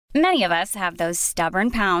Many of us have those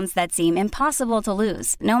stubborn pounds that seem impossible to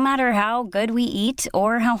lose, no matter how good we eat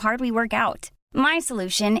or how hard we work out. My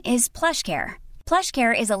solution is PlushCare.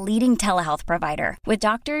 PlushCare is a leading telehealth provider with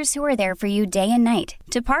doctors who are there for you day and night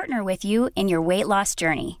to partner with you in your weight loss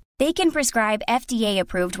journey. They can prescribe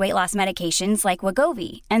FDA-approved weight loss medications like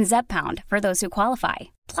Wegovy and Zepbound for those who qualify.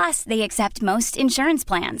 Plus, they accept most insurance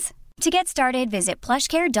plans. To get started, visit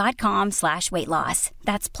plushcare.com/weightloss.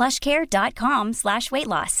 That's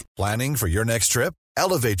plushcare.com/weightloss. Planning for your next trip?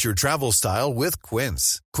 Elevate your travel style with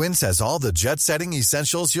Quince. Quince has all the jet-setting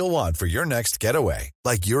essentials you'll want for your next getaway,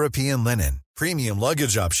 like European linen, premium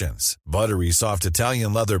luggage options, buttery soft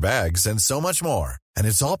Italian leather bags, and so much more. And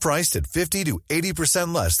it's all priced at 50 to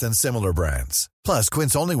 80% less than similar brands. Plus,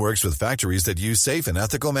 Quince only works with factories that use safe and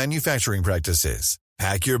ethical manufacturing practices.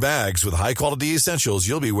 Pack your bags with high-quality essentials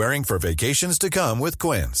you'll be wearing for vacations to come with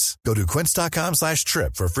Quince. Go to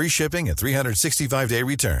quince.com/trip for free shipping and 365-day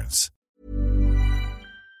returns.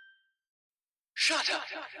 Shut up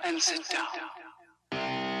and sit down.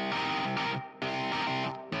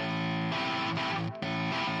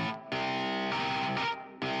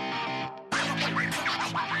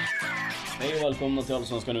 Hej och välkomna till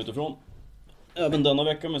Allsvenskan utifrån. Även denna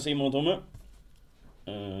vecka med Simon och Tommy.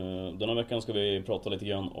 Denna veckan ska vi prata lite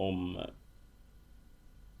grann om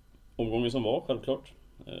omgången som var, självklart.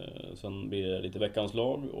 Sen blir det lite veckans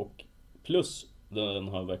lag och plus den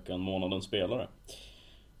här veckan månadens spelare.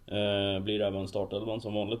 Blir det även startelvan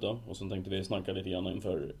som vanligt då. Och sen tänkte vi snacka lite grann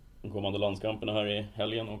inför de kommande landskamperna här i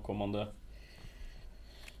helgen och kommande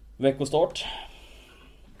veckostart.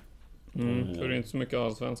 För det är inte så mycket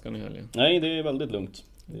Allsvenskan i helgen. Nej, det är väldigt lugnt.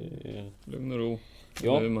 Lugn och ro.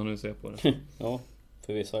 Ja. Hur man nu ser på det. Ja,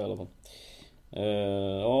 för vissa i alla fall.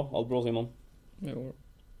 Ja, allt bra Simon? Jo.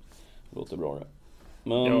 Låter bra det.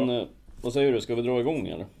 Men Ja. Vad säger du, ska vi dra igång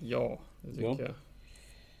eller? Ja, det tycker jag.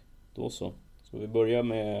 Då så. Ska vi börja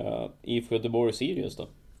med IFK Göteborg Sirius då?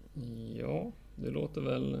 Ja, det låter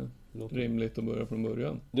väl rimligt att börja från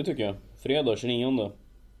början. Det tycker jag. Fredag 29.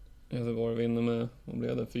 Göteborg vinner med, vad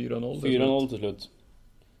blev det? 4-0 4-0 till slut.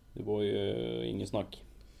 Det var ju ingen snack.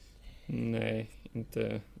 Nej,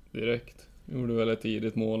 inte direkt. Gjorde väl ett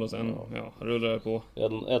tidigt mål och sen rullade det på.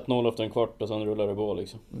 1-0 efter en kvart och sen rullade det på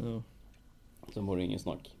liksom. Ja. Sen var det ingen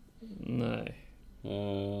snack. Nej.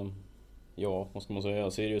 Ja, vad ska man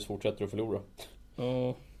säga? Sirius fortsätter att förlora.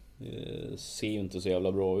 Ja. Det ser ju inte så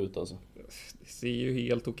jävla bra ut alltså. Det ser ju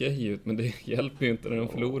helt okej ut, men det hjälper ju inte när de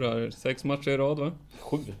förlorar 6 matcher i rad, va?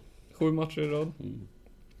 7 matcher i rad.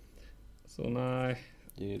 Så nej.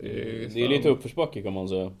 Det är lite uppförsbacke kan man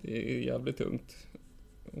säga. Det är jävligt tungt.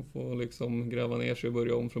 Och få liksom gräva ner sig och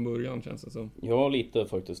börja om från början, känns det som. Ja, lite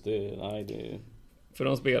faktiskt. För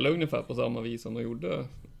de spelar ungefär på samma vis som de gjorde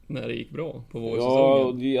när det gick bra på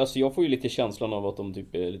vårsäsongen. Ja, alltså jag får ju lite känslan av att de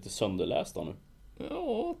typ är lite sönderlästa nu.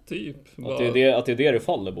 Ja, typ. Att det är det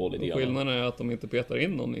faller på lite grann. Skillnaden är att de inte petar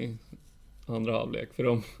in någon i andra halvlek. För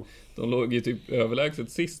de låg ju typ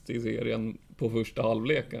överlägset sist i serien på första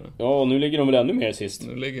halvlekarna. Ja, nu ligger de väl ännu mer sist.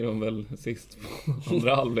 Nu ligger de väl sist på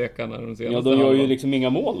andra halvlekarna. Ja, de gör ju liksom inga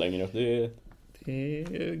mål längre.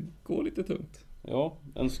 Det går lite tungt. Ja,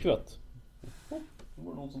 en skvätt. Det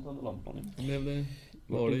var någon som tände lampan.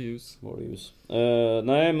 Var det ljus?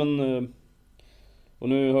 Nej, men... Och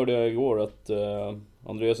nu hörde jag igår att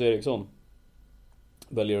Andreas Eriksson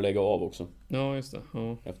väljer att lägga av också. Ja, just det.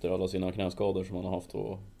 Ja. Efter alla sina knäskador som han har haft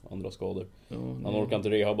och andra skador. Ja, han orkar inte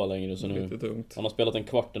rehabba längre så nu. Tungt. Han har spelat en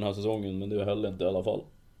kvart den här säsongen, men det höll inte i alla fall.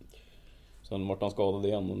 Sen vart han skadad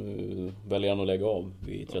igen och nu väljer han att lägga av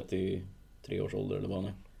vid 33 års ålder eller vad han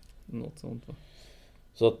är. Något sånt, va?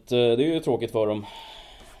 Så att det är ju tråkigt för dem.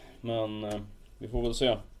 Men vi får väl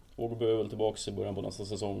se. Ågerby är väl tillbaks i början på nästa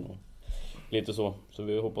säsong och lite så. Så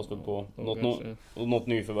vi hoppas väl på något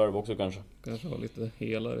nyförvärv också kanske. Kanske har lite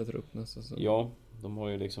helare trupp nästa säsong. Ja, de har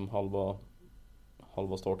ju liksom halva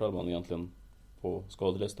startelvan egentligen på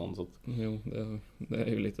skadelistan. Så att... Jo, det är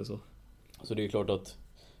ju lite så. Så det är klart att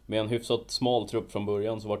med en hyfsat smal trupp från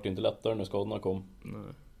början så var det inte lättare när skadorna kom.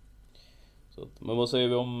 Nej. Så att, men vad säger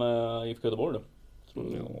vi om IFK Göteborg då?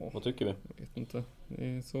 Vad tycker vi? Jag vet inte.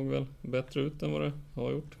 Det såg väl bättre ut än vad det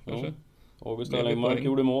har gjort kanske. August Erlingmark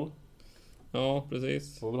gjorde mål. Ja,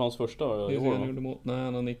 precis. Det var väl hans första i år? Han gjorde mål. Nej,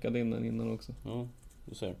 han har nickat in den innan också. Ja,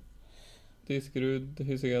 du ser. Diskerud,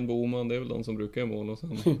 Hysén, Boman, det är väl de som brukar göra mål och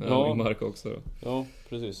sen Erlingmark också då. Ja,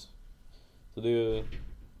 precis. Så det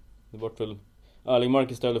vart väl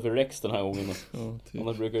Erlingmark istället för Rex den här gången. Ja, typ.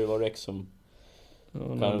 Annars brukar det vara Rex som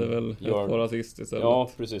han hade väl ett par assist istället. Ja,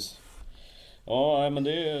 precis. Ja, men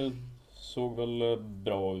det såg väl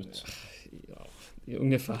bra ut. Ja,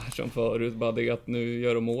 ungefär som förut, bara det att nu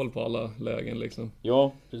gör de mål på alla lägen liksom.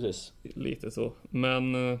 Ja, precis. Lite så.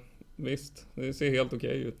 Men visst, det ser helt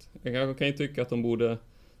okej ut. Jag kan ju tycka att de borde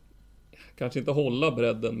kanske inte hålla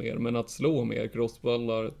bredden mer, men att slå mer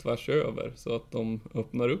crossbollar tvärs över så att de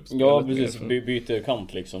öppnar upp spelet. Ja, precis. Byter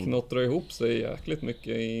kant liksom. Knottrar ihop sig jäkligt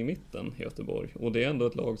mycket i mitten i Göteborg. Och det är ändå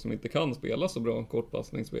ett lag som inte kan spela så bra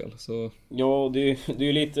kortpassningsspel. Så... Ja, det är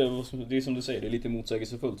ju lite, det är som du säger, det är lite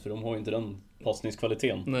motsägelsefullt för de har ju inte den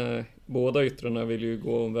passningskvaliteten. Nej, båda yttrarna vill ju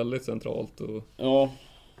gå väldigt centralt och... Ja.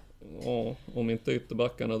 Ja, om inte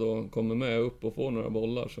ytterbackarna då kommer med upp och får några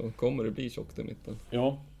bollar så kommer det bli tjockt i mitten.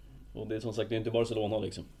 Ja, och det är som sagt, det är inte Barcelona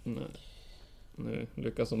liksom. Nej. Nu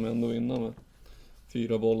lyckas de ändå vinna med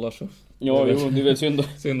 4 bollar så... Ja, det är väl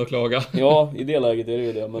synd att klaga. Ja, i det läget är det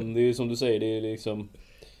ju det. Men det är ju som du säger, det är liksom...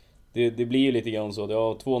 Det blir ju lite grann så. Det är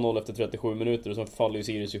 2-0 efter 37 minuter och så faller ju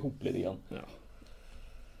Sirius ihop lite grann. Ja.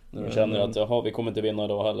 När de känner att jaha, vi kommer inte vinna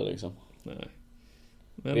idag heller liksom. Nej.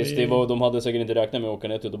 Men visst, det var, de hade säkert inte räknat med att åka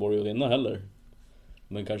ner till Göteborg och vinna heller.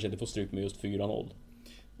 Men kanske inte få stryk med just 4-0.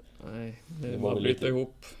 Nej, det var var väl lite lite...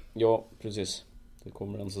 ihop. Ja, precis. Det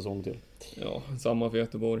kommer en säsong till. Ja, samma för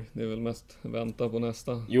Göteborg. Det är väl mest vänta på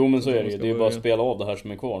nästa. Jo, men så är det ju. Det är ju bara att spela av det här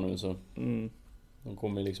som är kvar nu så. Mm. De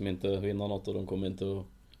kommer liksom inte vinna något och de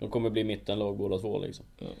kommer bli mittenlag båda två liksom.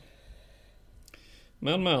 Ja.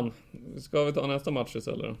 Men, ska vi ta nästa match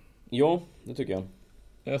istället då? Ja, det tycker jag.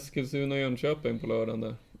 Eskilstuna och Jönköping på lördagen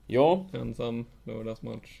där. Ja. Ensam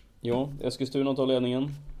lördagsmatch. Ja, Eskilstuna tar ledningen.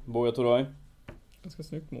 Buya Turay. Ganska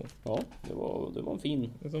snyggt mål. Ja, det var en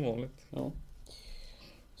fin. Det är som vanligt. Ja.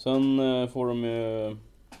 Sen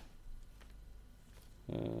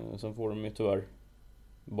får de ju tyvärr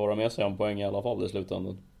bara med sig en poäng i alla fall i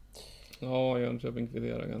slutändan. Ja, Jönköping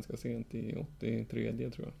kvitterar ganska sent i 83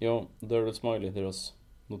 tror jag. Ja, Daryl Smiley, deras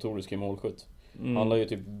notoriska målskytt. Han lär ju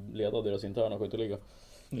typ leda deras interna skytteliga.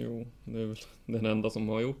 Jo, det är väl den enda som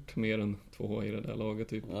har gjort mer än 2 i det där laget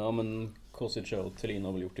typ. Ja, men Kosic och Thelin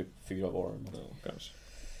har väl gjort typ 4 var. Ja, kanske.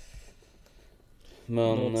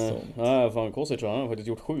 Men nej, fan Kosic han har faktiskt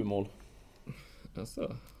gjort 7 mål.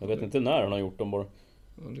 Alltså, Jag vet inte när han har gjort dem bara.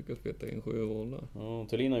 Han lyckas peta in 7 mål där. Ja,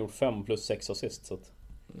 Thelin har gjort 5 plus 6 assist så att...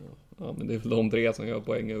 Ja, men det är väl de 3 som gör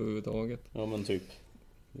poäng överhuvudtaget. Ja, men typ.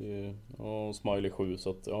 Ja, Smiley 7 så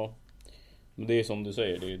att ja. Men det är som du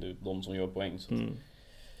säger, det är de som gör poäng så att...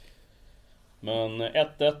 Men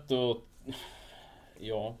 1-1 och...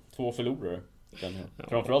 Ja, 2 förlorare. Ja.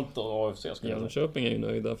 Framförallt AFC skulle jag säga. Jönköping är ju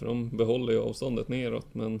nöjda för de behåller ju avståndet neråt,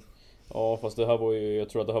 men... Ja, fast det här var ju... Jag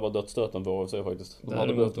tror att det här var dödsstöten för AFC faktiskt. De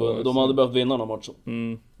Däremot hade behövt vinna den här matchen.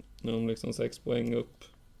 Nu har de liksom 6 poäng upp.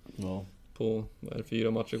 Ja. På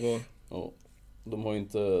 4 matcher kvar. Ja. De har ju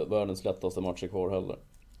inte världens lättaste matcher kvar heller.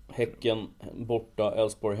 Häcken borta,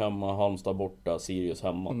 Elfsborg hemma, Halmstad borta, Sirius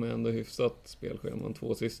hemma. De är ändå hyfsat spelschema. De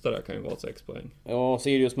 2 sista där kan ju vara 6 poäng. Ja,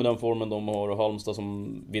 Sirius med den formen de har och Halmstad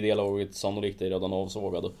som vid det laget sannolikt är redan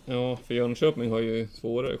avsågade. Ja, för Jönköping har ju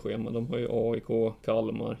svårare schema. De har ju AIK,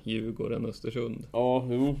 Kalmar, Djurgården, Östersund. Ja,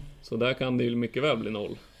 jo. Så där kan det ju mycket väl bli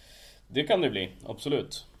 0. Det kan det bli,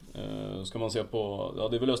 absolut. Ska man se på, ja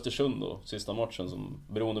det är väl Östersund då, sista matchen som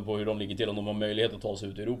beroende på hur de ligger till, om de har möjlighet att ta sig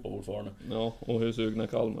ut i Europa fortfarande. Ja, och hur sugna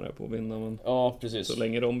Kalmar är på att vinna, men ja, precis. så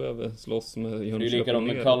länge de behöver slåss med Jönköping. Det är likadant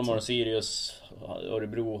med Kalmar, Sirius,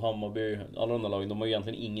 Örebro, Hammarby, alla de där lagen, de har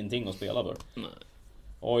egentligen ingenting att spela för. Nej.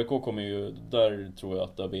 AIK kommer ju, där tror jag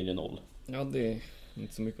att det blir 0. Ja, det är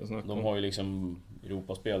inte så mycket att snacka om. De har ju liksom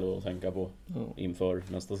Europaspel att tänka på inför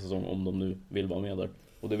nästa säsong, om de nu vill vara med där.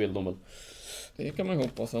 Och det vill de väl. Det kan man ju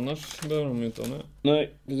hoppas, annars behöver de ju inte vara med. Nej,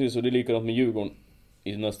 precis. Och det är likadant med Djurgården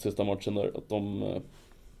i näst sista matchen där. Att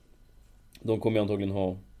de kommer ju antagligen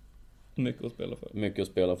ha mycket att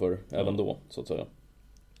spela för. Även då, så att säga.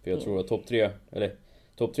 För jag tror att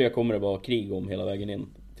topp 3 kommer det vara krig om hela vägen in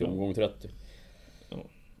till omgång 30. Ja.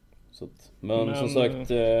 Så att, men som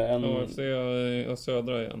sagt AFC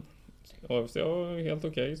södra igen. AFC är helt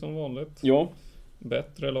okej som vanligt. Ja.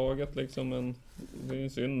 Bättre laget liksom, men det är ju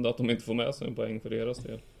synd att de inte får med sig en poäng för deras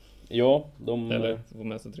del. Ja, eller får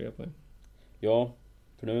med sig 3 poäng. Ja,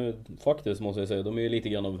 för nu faktiskt måste jag säga, de är ju lite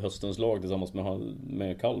grann av höstens lag tillsammans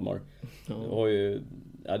med Kalmar.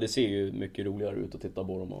 Ja. Det ser ju mycket roligare ut att titta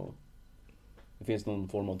på dem och det finns någon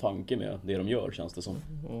form av tanke med det de gör, känns det som.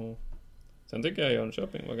 Ja. Sen tycker jag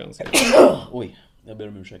Jönköping var ganska... Oj, jag ber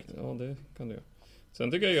om ursäkt. Ja, det kan du göra.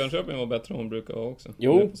 Sen tycker jag Jönköping var bättre än hon brukar vara också.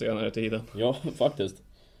 Jo. På senare tiden. Ja, faktiskt.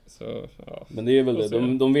 Så, ja. Men det är väl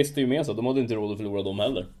det. De visste ju med sig att de hade inte råd att förlora dem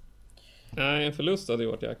heller. Nej, en förlust hade ju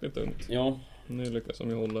varit jäkligt dumt. Ja. Nu lyckas de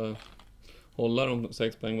ju hålla de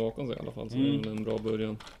 6 poäng bakom sig i alla fall. Så det är en bra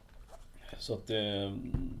början. Så att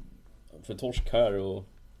för torsk här och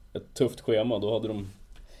ett tufft schema, då hade de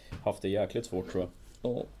haft det jäkligt svårt tror jag.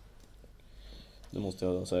 Ja. Det måste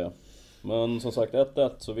jag säga. Men som sagt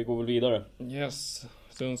 1-1, så vi går väl vidare. Yes.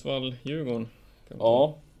 Sundsvall-Djurgården.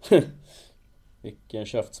 Ja. Vilken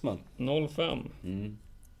käftsmäll. 0-5.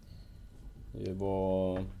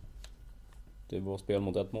 Det var spel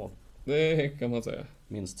mot ett mål. Det kan man säga.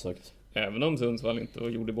 Minst sagt. Även om Sundsvall inte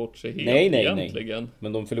gjorde bort sig helt egentligen. Nej.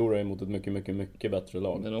 Men de förlorar ju mot ett mycket bättre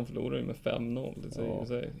lag. Men de förlorar ju med 5-0, det säger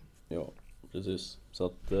sig. Ja, precis. Så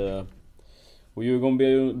att... Och Djurgården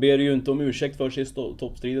ber ju inte om ursäkt för sig i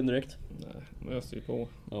toppstriden direkt. Nej, de öser ju på.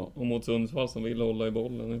 Ja. Och mot Sundsvall som vill hålla i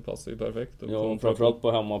bollen, det passar ju perfekt. Ja, framförallt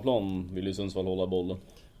på hemmaplan vill ju Sundsvall hålla bollen.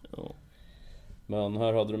 Ja. Men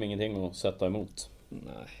här hade de ingenting att sätta emot.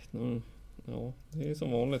 Nej, ja, det är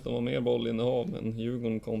som vanligt. De har mer bollinnehav, men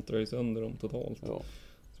Djurgården kontrar ju sönder dem totalt. Ja.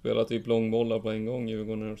 Spelar typ långbollar på en gång,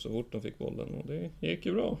 Djurgården, så fort de fick bollen. Och det gick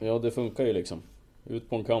ju bra. Ja, det funkar ju liksom. Ut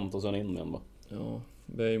på en kant och sen in med en bara. Ja,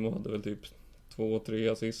 Beijmo hade väl typ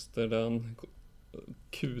 2-3 assister där han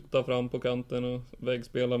kuta fram på kanten och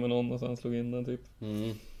väggspela med någon och sen slog in den typ.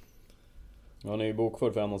 Ja, han är ju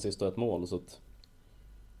bokförd för en assist och ett mål, så att...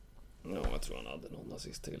 Ja, jag tror han hade någon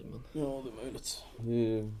assist till, men... Ja, det är möjligt.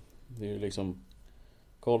 Det är ju liksom...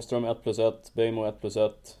 Karlström 1+1, Beijmo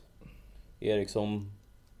 1+1, Eriksson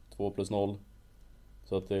 2+0.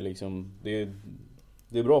 Så att det är liksom... Det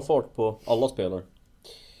är bra fart på alla spelare.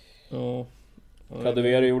 Ja.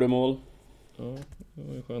 Kadewere gjorde mål. Ja, det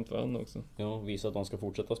var ju skönt för han också. Ja, visar att han ska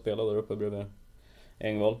fortsätta spela där uppe bredvid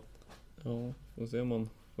Engvall. Ja, får se om man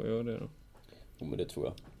får göra det då. Jo, men det tror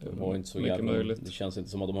jag. De Ja, har inte så mycket jävla... möjligt. Det känns inte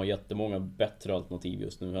som att de har jättemånga bättre alternativ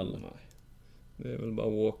just nu heller. Nej. Det är väl bara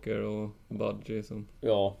Walker och Budgie som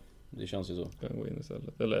Ja, det känns ju så. kan gå in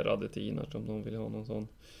istället. Eller Radetina som de vill ha någon sån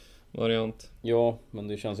variant. Ja, men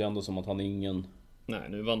det känns ju ändå som att han är ingen... Nej,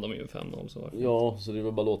 nu vann de ju 5-0 så varför? Ja, så det är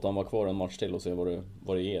väl bara låta han vara kvar en match till och se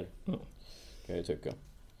vad det ger. Ja. Kan jag ju tycka.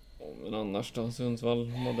 Men annars då, Sundsvall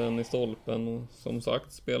hade en i stolpen och som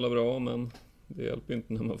sagt spelar bra, men det hjälper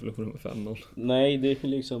inte när man förlorar med 5-0. Nej, det är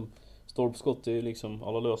liksom... Stolpskott är liksom...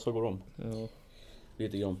 Alla lösa går om. Ja.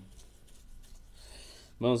 Lite grann.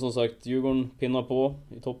 Men som sagt, Djurgården pinnar på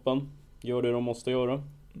i toppen. Gör det de måste göra.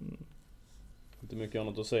 Inte mycket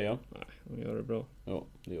annat att säga. Nej, de gör det bra. Ja,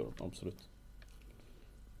 det gör de, absolut.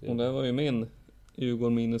 Och det var ju min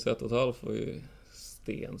Djurgården minus 1,5 var ju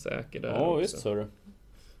stensäker där. Ja, också. visst så är det.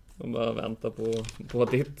 De bara väntar på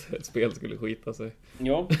att ditt spel skulle skita sig.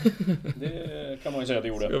 Ja, det kan man ju säga att det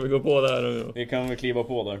gjorde. Ska vi gå på där nu då? Vi kan väl kliva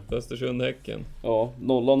på där. Östersund-Häcken. Ja,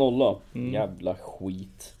 0-0. Jävla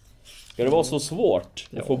skit. Ska det vara så svårt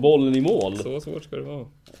att få bollen i mål? Så svårt ska det vara.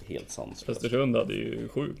 Helt sanslöst. Östersund hade ju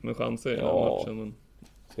sjukt med chanser i den här matchen. Men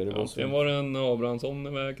Ska det vara så? antingen var det en Abrahamsson i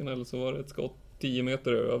vägen eller så var det ett skott 10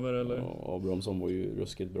 meter över eller... Ja, Abrahamsson var ju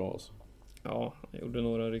ruskigt bra alltså. Ja, han gjorde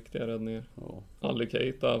några riktiga räddningar. Ja, Ali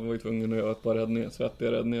Keita var ju tvungen att göra ett par räddningar,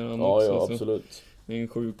 svettiga räddningar han ja, också. ja Så absolut. det är den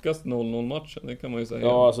sjukaste 0-0 matchen, det kan man ju säga.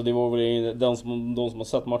 Ja, alltså det var väl de som har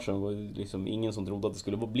sett matchen var ju liksom ingen som trodde att det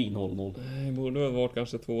skulle bli 0-0. Det borde väl varit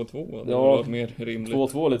kanske 2-2. Det Ja, var mer rimligt.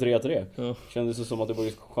 2-2 eller 3-3. Ja. Kändes det som att det var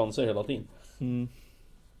chanser hela tiden. Mm.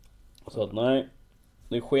 Så att nej,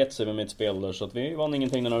 det sket sig med mitt spel där, så att vi vann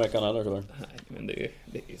ingenting den här veckan heller tyvärr. Nej, men det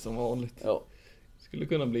är som vanligt. Ja. Skulle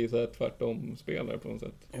kunna bli så här tvärtom spelare på något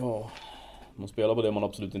sätt. Ja, man spelar på det man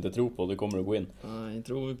absolut inte tror på, det kommer att gå in. Nej,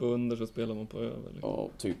 tror vi på under så spelar man på över. Liksom. Ja,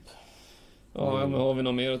 typ. Ja, men har vi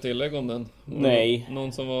något mer att tillägga om den? Nej.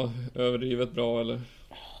 Någon som var överdrivet bra eller?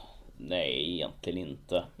 Nej, egentligen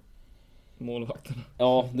inte. Målvakterna.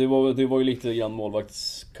 Ja, det var ju lite grann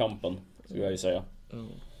målvaktskampen, skulle jag ju säga. Ja.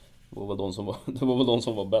 Det var väl de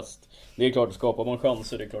som var bäst. Det är klart, skapar man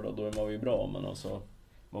chanser, det är klart att då är man ju bra, men alltså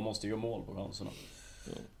man måste ju mål på chanserna.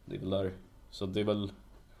 Ja. Det är väl där. Så det är väl...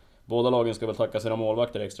 Båda lagen ska väl tacka sina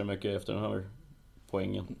målvakter extra mycket efter den här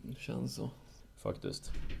poängen. Det känns så.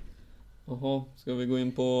 Faktiskt. Jaha, ska vi gå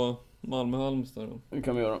in på Malmö-Halmstad då? Det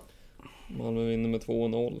kan vi göra. Malmö vinner med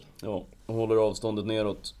 2-0. Ja, och håller avståndet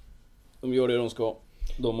neråt. De gör det de ska.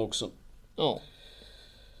 De också. Ja.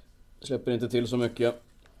 Släpper inte till så mycket.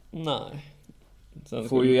 Nej. Sen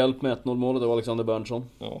Får ju hjälp med 1-0 målet av Alexander Berntsson.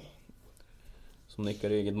 Ja. Som nickar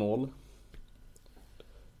eget mål.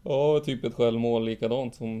 Ja, typ ett självmål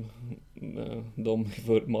likadant som de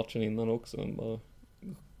för matchen innan också. Bara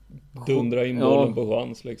dundra in bollen på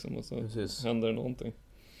chans liksom och så Precis. händer det någonting.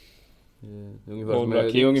 Det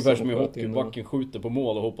är ungefär som i hockeybacken skjuter på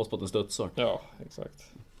mål och hoppas på att den studsar. Ja,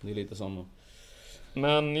 exakt. Det är lite samma.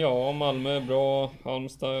 Men ja, Malmö är bra.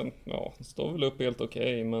 Halmstad, ja, står väl upp helt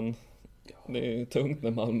okej, men det är tungt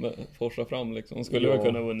när Malmö forsar fram liksom. De skulle väl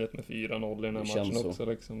kunna ha vunnit med 4-0 i den här matchen också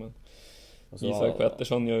liksom. Men Alltså, Isak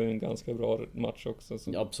Pettersson gör ju en ganska bra match också.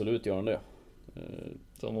 Så. Absolut gör han det.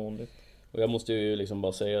 Som vanligt. Och jag måste ju liksom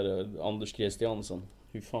bara säga det, Anders Christiansen.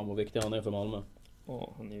 Hur fan vad viktig han är för Malmö.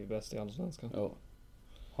 Ja, han är ju bäst i Allsvenskan. Ja.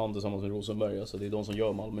 Han tillsammans med Rosenberg, alltså det är de som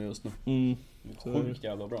gör Malmö just nu. Sjukt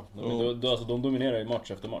jävla bra. De dominerar ju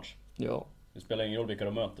match efter match. Ja. Det spelar ingen roll vilka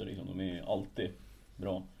de möter liksom. De är alltid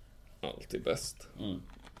bra. Alltid bäst.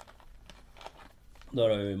 Där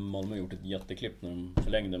har ju Malmö gjort ett jätteklipp när de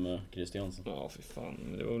förlängde med Christiansen. Ja, fy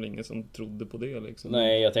fan. Det var väl ingen som trodde på det liksom.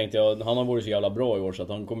 Nej, jag tänkte han har varit så jävla bra i år så att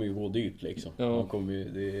han kommer ju gå dyrt liksom. Ja. Han kommer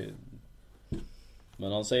ju,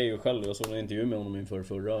 Men han säger ju själv, jag såg en intervju med honom inför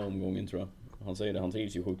förra omgången tror jag. Han säger det, han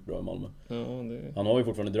trivs ju sjukt bra i Malmö. Ja, det... Han har ju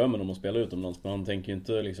fortfarande drömmen om att spela utomlands, men han tänker ju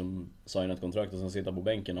inte liksom signa ett kontrakt och sen sitta på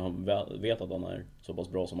bänken när han vet att han är så pass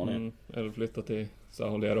bra som han är. Eller flytta till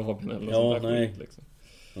Saudiarabien eller ja, sånt där nej. skit liksom.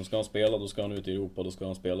 Då ska han spela, då ska han ut i Europa, då ska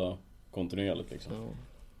han spela kontinuerligt liksom. Ja.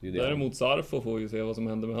 Det är det. Däremot Sarfo får ju se vad som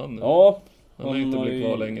händer med han nu. Ja, han har ju inte blivit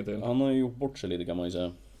kvar länge till. Han har ju gjort bort sig lite kan man ju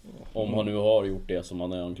säga. Om han nu har gjort det som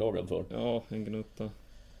han är anklagad för. Ja, en gnutta.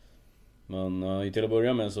 Men till att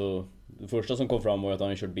börja med så, det första som kom fram var att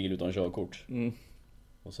han kört bil utan körkort.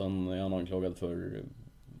 Och sen är han anklagad för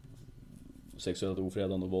sexuellt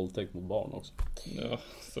ofredande och våldtäkt mot barn också. Ja,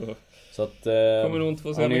 så att, kommer nog inte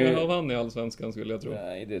få se mer av han i Allsvenskan skulle jag tro.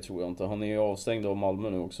 Nej, det tror jag inte. Han är ju avstängd av Malmö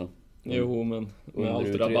nu också. Jo, men med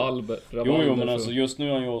allt rabalber. Jo, men alltså just nu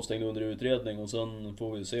är han ju avstängd under utredning och sen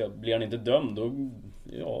får vi se. Blir han inte dömd då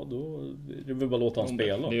är det väl bara låta han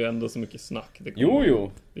spela. Det är ju ändå så mycket snack.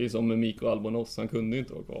 Jo. Det är som med Mikko Albonos, han kunde ju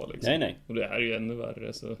inte vara kvar liksom. Nej. Och det här är ju ännu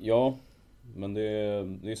värre så. Ja, men det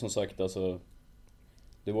är som sagt alltså.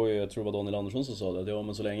 Det var ju, jag tror det var Daniel Andersson som sa det, att ja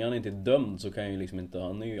men så länge han inte är dömd så kan ju liksom inte,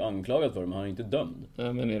 han är ju anklagad för det men han är inte dömd.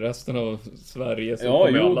 Nej, men i resten av Sverige så kommer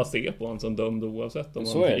ju alla se på han som dömd oavsett om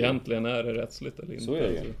han egentligen är det rättsligt eller inte. Så är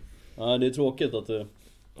det ju. Ja, det är tråkigt att det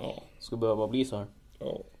ska behöva bli så här.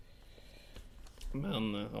 Ja.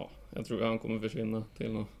 Men jag tror han kommer försvinna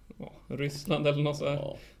till Ryssland eller något så här.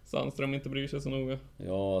 Ja. Sandström inte bryr sig så noga.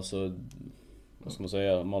 Ja, alltså vad ska man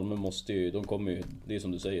säga, Malmö måste ju, de kommer ju, det är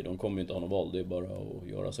som du säger, de kommer ju inte ha något val, det är bara att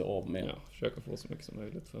göra sig av med. Ja, försöka få så mycket som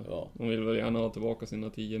möjligt för de vill väl gärna ha tillbaka sina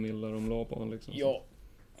 10 millar de la på honom liksom. Ja.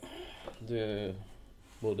 Det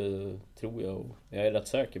både tror jag och jag är rätt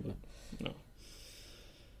säker på det. Ja.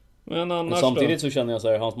 Men annars samtidigt så känner jag så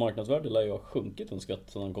här, hans marknadsvärde lär ju ha sjunkit en skatt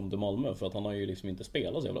sedan han kom till Malmö för att han har ju liksom inte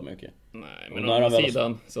spelat så jävla mycket. Nej, men å andra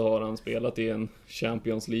sidan så har han spelat i en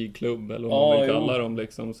Champions League-klubb eller vad man vill kalla dem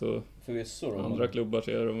liksom så. Förvisso då, andra klubbar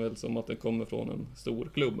ser de väl som att det kommer från en stor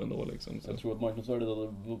klubb ändå liksom. Så. Jag tror att marknadsvärdet hade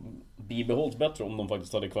bibehållits bättre om de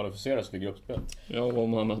faktiskt hade kvalificerat sig för gruppspel. Ja,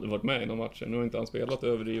 om han hade varit med i någon match. Nu har inte han spelat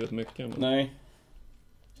överdrivet mycket. Men... Nej.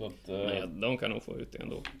 Så att, men de kan nog få ut det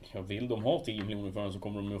ändå. Ja, vill de ha 10 miljoner för den så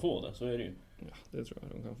kommer de att få det, så är det ju. Ja, det tror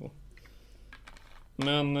jag de kan få.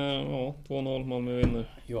 Men 2-0, Malmö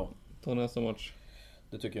vinner. Ja. Ta nästa match.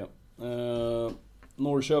 Det tycker jag.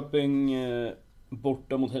 Norrköping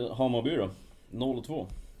borta mot Hammarby då. 0-2.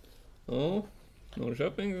 Ja,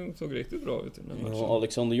 Norrköping såg riktigt bra ut i den här matchen. Ja,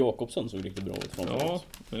 Alexander Jakobsen såg riktigt bra ut. Ja,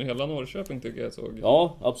 men hela Norrköping tycker jag såg.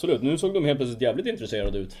 Ja, absolut. Nu såg de helt plötsligt jävligt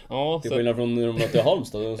intresserade ut. Ja, till skillnad från när de mötte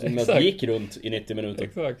Halmstad som gick runt i 90 minuter.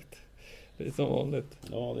 Exakt. Det är som vanligt.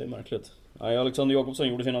 Ja, det är märkligt. Nej, Alexander Jakobsen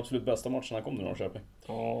gjorde sin absolut bästa match när han kom till Norrköping.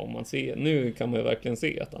 Ja, man ser, nu kan man ju verkligen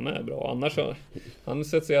se att han är bra. Annars har han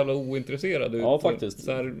sett så jävla ointresserad ut. Ja, faktiskt.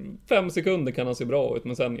 Så här, 5 sekunder kan han se bra ut,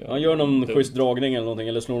 men sen han gör någon schysst dragning eller någonting,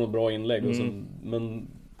 eller slår något bra inlägg och sen, men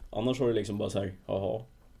annars var det liksom bara så här, jaha,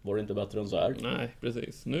 var det inte bättre än så här? Nej,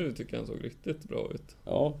 precis. Nu tycker jag han såg riktigt bra ut.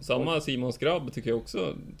 Ja. Samma Simons grabb tycker jag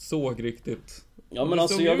också såg riktigt. Ja, men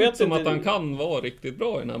alltså jag vet som inte, att han kan vara riktigt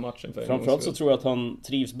bra i den här matchen för framförallt så tror jag att han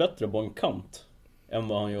trivs bättre på en kant än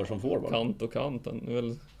vad han gör som forward. Kant och kant, han är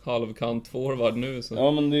väl halvkant forward nu så.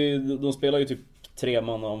 Ja, men de spelar ju typ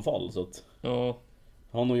 3-man-anfall så att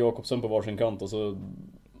han och Jakobsen på varsin kant och så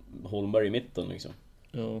Holmberg i mitten liksom.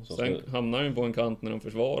 Ja, så sen hamnar han ju på en kant när de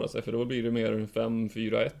försvarar sig, för då blir det mer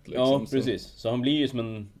 5-4-1 liksom. Ja, precis. Så han blir ju som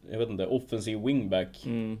en, jag vet inte, offensiv wingback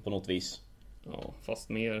på något vis. Ja, fast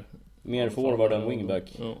mer forward än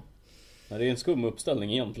wingback. Ja. Nej, det är en skum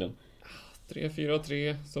uppställning egentligen.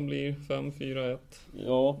 3-4-3 som blir 5-4-1.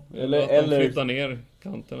 Ja, eller flytta ner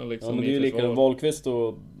kanterna liksom. Ja, men det är ju lika Wahlqvist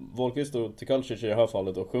och Tkalčić i det här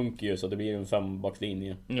fallet och sjunker ju så det blir en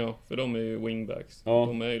 5-backslinje. Ja, för de är ju wingbacks. Ja.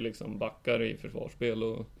 De är ju liksom backar i försvarsspel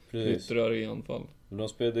och yttrar i anfall.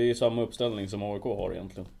 Det är ju samma uppställning som AIK har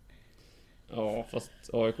egentligen. Ja, fast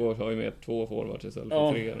AIK har ju med 2 forwards istället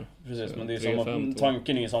för 3. Precis, men det är 3, samma, 5,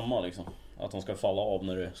 tanken är ju samma liksom. Att de ska falla av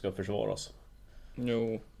när det ska försvaras.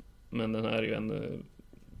 Jo, men den här är ju ännu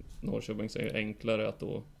Norrköping så är det enklare att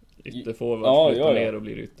då ytterforward flyttar ner och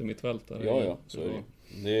blir yttermittfältare. Ja, så är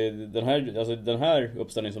det. Den här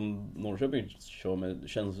uppställningen som Norrköping kör med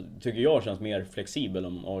tycker jag känns mer flexibel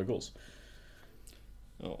än AIKs.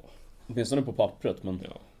 Ja. Åtminstone på pappret, men...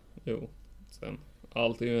 Ja, jo. Sen,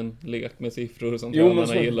 allt är ju en lek med siffror som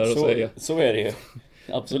tränarna gillar att säga. Så är det ju.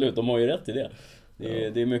 Absolut, de har ju rätt i det.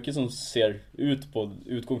 Det är mycket som ser ut på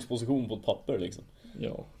utgångsposition på ett papper liksom.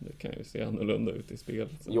 Ja, det kan ju se annorlunda ut i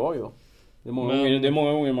spelet. Så. Ja. Det är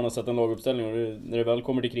många gånger man har sett en laguppställning och när det väl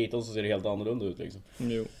kommer till kritan så ser det helt annorlunda ut liksom.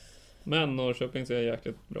 Jo. Men Norrköping ser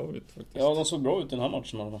jäkligt bra ut faktiskt. Ja, de såg bra ut i den här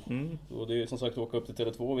matchen. Och det är som sagt att åka upp till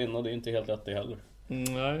Tele2 och vinna, det är inte helt lätt det heller.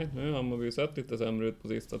 Nej, nu har Hammarby ju sett lite sämre ut på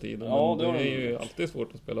sista tiden. Ja, men det är ju alltid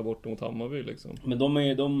svårt att spela bort mot Hammarby liksom. Men de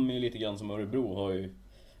är lite grann som Örebro har ju,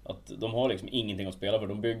 att de har liksom ingenting att spela för,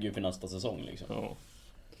 de bygger ju för nästa säsong liksom. Ja.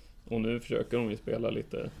 Och nu försöker de ju spela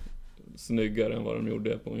lite snyggare än vad de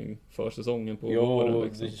gjorde på försäsongen på våren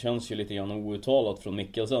liksom. Det känns ju lite grann outtalat från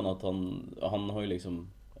Mikkelsen att han har ju liksom...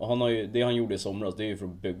 det han gjorde i somras, det är ju för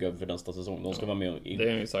att bygga för nästa säsong. De ska vara med det har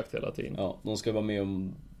han ju sagt hela tiden. Ja, de ska vara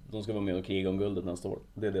med och kriga om guldet nästa år.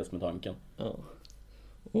 Det är det som är tanken. Ja.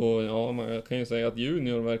 Och ja, man kan ju säga att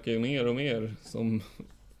Junior verkar ju mer och mer som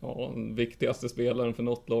den viktigaste spelaren för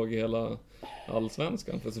något lag i hela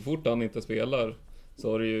allsvenskan. För så fort han inte spelar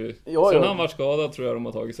så har det ju... Sen han var skadad tror jag de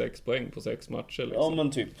har tagit 6 poäng på 6 matcher liksom. Ja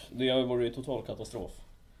men typ, det har ju varit total katastrof.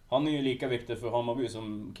 Han är ju lika viktig för Hammarby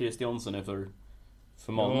som Christiansen är för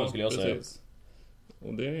Malmö skulle jag säga.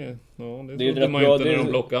 Och det trodde rätt man bra, inte när de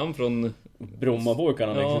plockade han från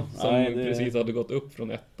Brommapojkarna liksom. Som precis hade gått upp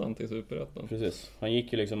från 1:an till Superettan. Precis, han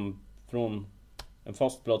gick ju liksom från en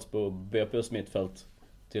fast plats på BP:s mittfält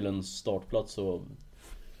till en startplats och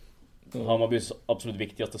Hammarbys absolut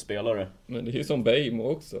viktigaste spelare. Men det är ju som Beijmo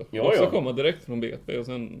också. Komma direkt från BP och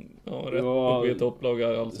sen rätt upp i ett topplag i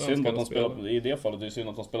allsvenskan. Synd att han spelar i det fallet, det är synd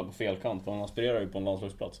att han spelar på fel kant för han aspirerar ju på en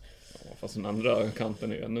landslagsplats. Ja, fast den andra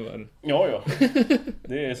kanten är ju ännu värre. Ja,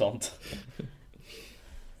 det är sant.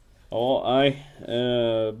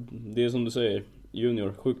 Det är som du säger,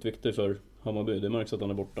 Junior, sjukt viktig för Hammarby, det märks att han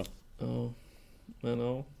är borta. Ja,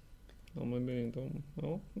 men Hammarby,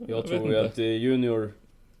 jag tror ju att Junior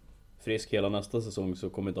frisk hela nästa säsong så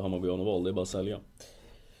kommer inte Hammarby ha något val, det är bara att sälja.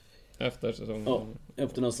 Efter säsongen? Ja,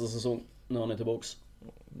 efter nästa säsong när han är tillbaks.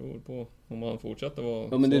 Beror på om han fortsätter vara...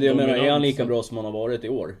 Ja men det är det jag menar, är han lika bra som han har varit i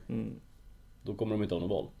år? Då kommer de inte ha något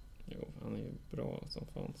val. Jo, han är ju bra som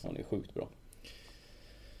fan. Han är sjukt bra.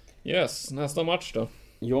 Yes, nästa match då.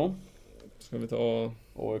 Ja. Ska vi ta...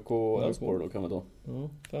 AIK Elfsborg då kan vi ta. Ja,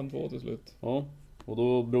 5-2 till slut. Ja, och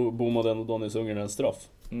då bommade ändå Daniel Sundgren en straff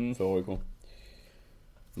för AIK.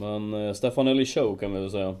 Men Stefanelli show kan vi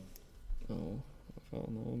väl säga. Ja,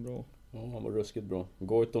 fan han var bra. Ja, han var ruskigt bra.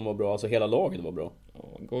 Goitom var bra, alltså hela laget var bra. Ja,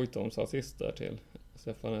 Goitoms assist där till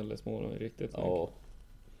Stefanellis mål är riktigt ja.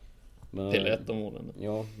 Men, till ett av målen.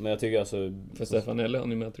 Ja, men jag tycker alltså... För Stefanelli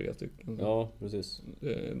han är med 3 stycken. Ja, precis.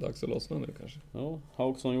 Det är dags att lossna nu kanske. Ja,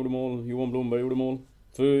 Hauksson gjorde mål, Johan Blomberg gjorde mål.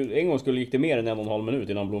 För en gång skulle gick det mer än 1,5 minut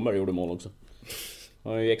innan Blomberg gjorde mål också.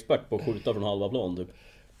 Han är ju expert på att skjuta från halva plan typ.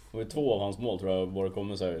 Det var ju 2 av hans mål tror jag var det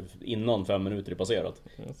kommer så här, innan 5 minuter är passerat.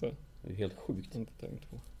 Alltså, det är helt sjukt. Inte tänkt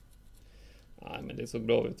på. Nej men det såg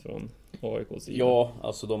bra ut från AIKs sida. Ja,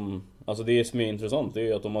 alltså det som är intressant det är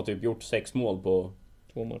ju att de har typ gjort 6 mål på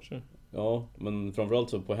 2 matcher. Ja, men framförallt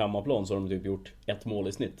så på hemmaplan så har de typ gjort 1 mål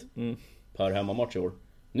i snitt per hemmamatch i år.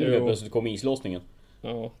 Nu helt plötsligt kom islåsningen.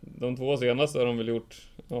 Ja, de 2 senaste har de väl gjort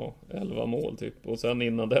 11 mål typ. Och sen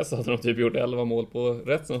innan dess hade de typ gjort 11 mål på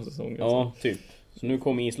resten av säsongen. Ja, typ. Så nu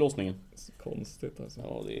kom islåsningen. Konstigt alltså.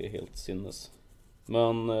 Ja, det är helt sinnes.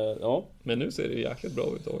 Men, ja. Men nu ser det ju jäkligt bra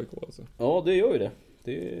ut AIK alltså. Ja, det gör ju det.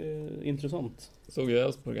 Det är intressant. Såg ju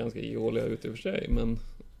Elfsborg ganska ihåliga ut i och för sig, men...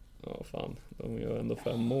 Ja, fan. De gör ändå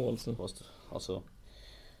 5 mål så... Fast, alltså...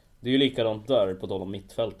 Det är ju likadant där, på tal om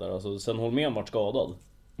mittfält där. Alltså, sen Holmén vart skadad.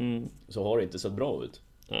 Så har det inte sett bra ut.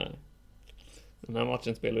 Nej. Den här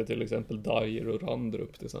matchen spelade till exempel Dyer och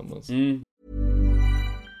Randrup tillsammans.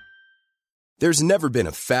 There's never been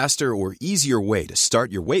a faster or easier way to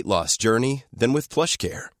start your weight loss journey than with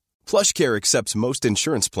PlushCare. PlushCare accepts most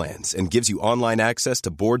insurance plans and gives you online access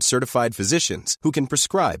to board-certified physicians who can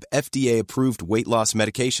prescribe FDA-approved weight loss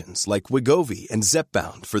medications like Wegovy and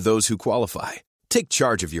Zepbound for those who qualify. Take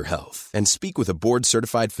charge of your health and speak with a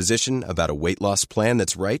board-certified physician about a weight loss plan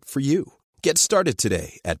that's right for you. Get started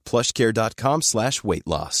today at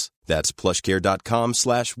plushcare.com/weightloss. That's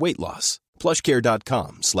plushcare.com/weightloss.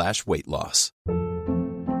 plushcare.com/weightloss.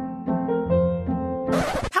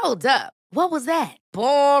 Hold up. What was that?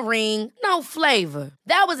 Boring. No flavor.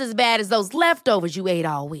 That was as bad as those leftovers you ate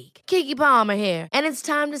all week. Keke Palmer here, and it's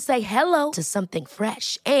time to say hello to something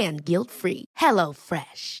fresh and guilt-free. Hello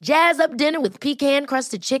Fresh. Jazz up dinner with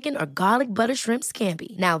pecan-crusted chicken or garlic butter shrimp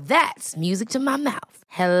scampi. Now that's music to my mouth.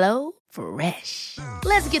 Hello Fresh.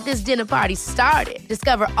 Let's get this dinner party started.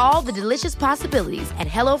 Discover all the delicious possibilities at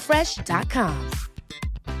hellofresh.com.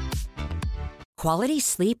 Quality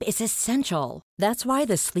sleep is essential. That's why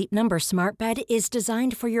the Sleep Number Smart Bed is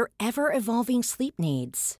designed for your ever-evolving sleep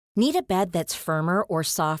needs. Need a bed that's firmer or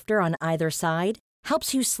softer on either side?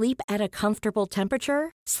 Helps you sleep at a comfortable temperature?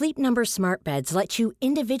 Sleep Number Smart Beds let you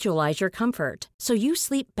individualize your comfort, so you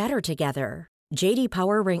sleep better together. J.D.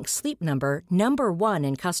 Power ranks Sleep Number #1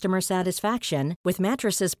 in customer satisfaction with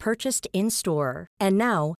mattresses purchased in-store. And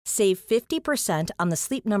now, save 50% on the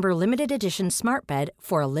Sleep Number Limited Edition Smart Bed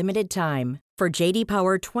for a limited time. For JD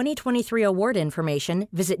Power 2023 award information,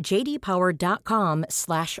 visit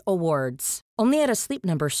jdpower.com/awards. Only at a Sleep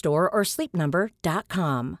Number store or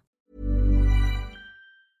sleepnumber.com.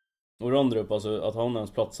 Och Randrup, alltså att han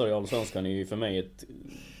ens platsar i Allsvenskan är ju för mig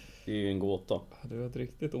det är ju en gåta. Du har ett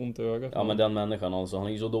riktigt ont i ögat. Ja, men den människan alltså, han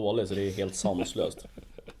är ju så dålig så det är helt sanslöst.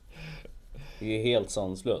 Det är helt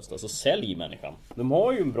sanslöst. Alltså sälj människan. De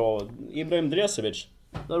har ju en bra Ibrahim Dresevic.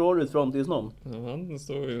 Där har du ett framtidsnamn. Ja, han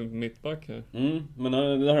står ju mittback här. Men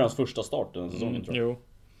det här är hans första start den säsongen tror jag. Jo.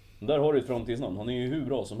 Där har du ett framtidsnamn. Han är ju hur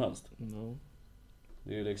bra som helst. No.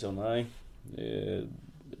 Det är ju liksom, nej. Det är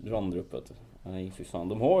Randrup. Nej, fy fan.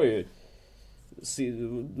 De har ju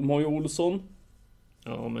Olsson.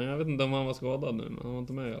 Ja, men jag vet inte om han var skadad nu, men han var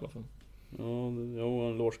inte med i alla fall. Ja, han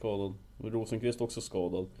är lårskadad. Och Rosenqvist också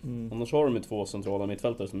skadad. Annars har de ju 2 centrala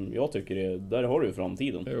mittfältare som jag tycker är, där har du ju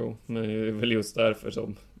framtiden. Jo, men det är väl just därför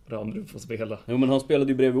som Randrup får spela. Jo, men han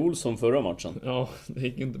spelade ju bredvid Olsson förra matchen. Ja, det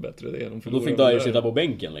gick inte bättre det. Då fick Dyer sitta på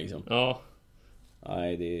bänken liksom. Ja.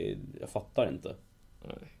 Nej, jag fattar inte.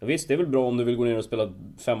 Nej. Ja, visst, det är väl bra om du vill gå ner och spela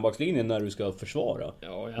fembackslinjen när du ska försvara.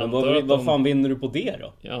 Ja, men vad fan vinner du på det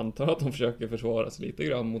då? Jag antar att de försöker försvara sig lite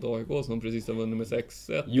grann mot AIK som precis har vunnit med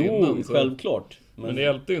 6-1 jo, innan. Så... självklart. Men det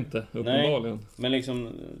hjälpte ju inte, uppenbarligen. Nej, men liksom...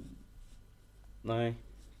 Nej.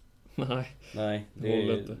 Nej,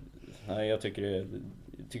 jag tycker att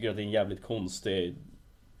det är en jävligt konstig...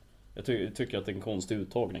 Jag tycker att det är en konstig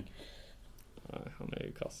uttagning. Nej, han är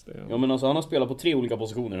ju kast. Ja, men alltså han har spelat på 3 olika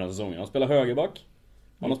positioner den här säsongen. Han spelar högerback,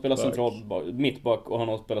 han har spelat central mittback och han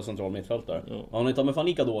har spelat central mittfältare. Ja. Han är inte med fan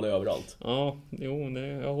lika dålig överallt. Ja, jo,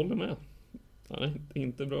 jag håller med. Han är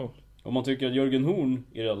inte bra. Om man tycker att Jörgen Horn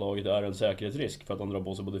i det här laget är en säkerhetsrisk för att han drar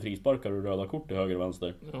på sig både frisparkar och röda kort till höger och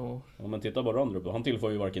vänster. Ja. Om man tittar på Randrup, han tillför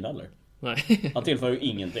ju varken eller. Nej. Han tillför ju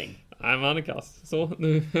ingenting. Nej, men han är kass. Så,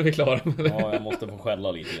 nu är vi klara med det. Ja, jag måste få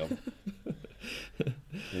skälla lite grann.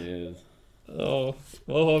 Ja,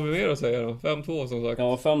 vad har vi mer att säga då? 5-2 som sagt.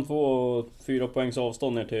 Ja, 5-2 och 4 poängs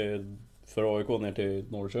avstånd ner för AIK ner till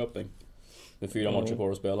Norrköping. Med 4 matcher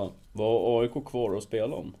kvar att spela. Vad har AIK kvar att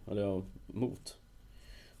spela om? Eller ja, mot?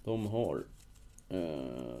 De har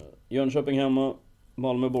Jönköping hemma,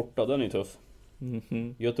 Malmö borta, den är tuff.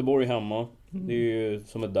 Göteborg hemma, det är ju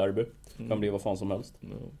som ett derby. Kan bli vad fan som helst.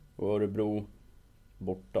 Och Örebro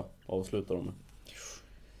borta, avslutar de med.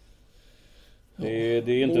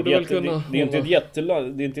 Det är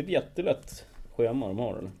inte ett jättelätt schema de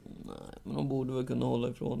har, eller? Nej, men de borde väl kunna hålla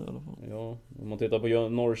ifrån i alla fall. Ja, om man tittar på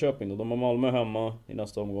Norrköping då, de har Malmö hemma i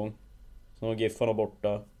nästa omgång. Sen har Giffarna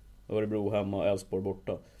borta, Örebro hemma, Elfsborg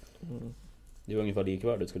borta. Det är ungefär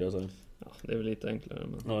likvärdigt skulle jag säga. Ja, det är väl lite enklare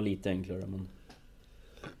men... Ja, lite enklare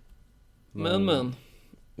men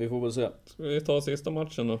vi får väl se. Ska vi ta sista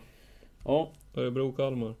matchen då? Ja.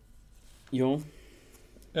 Örebro-Kalmar. Ja.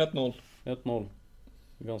 1-0. 1-0.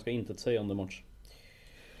 Ganska intetsägande match.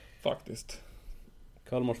 Faktiskt.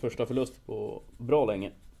 Kalmars första förlust på bra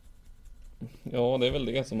länge. Ja, det är väl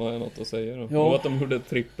det som har något att säga då. Ja. Och att de gjorde ett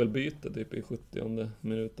trippelbyte typ i 70:e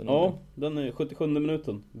minuten. Ja, den är 77:e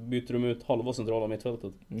minuten. Byter de ut halva centrala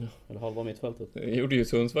mittfältet. Ja. Eller halva mittfältet.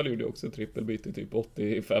 Sundsvall gjorde ju också ett trippelbyte typ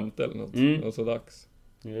 85:e eller något. Och så dags.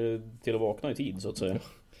 Till att vakna i tid så att säga.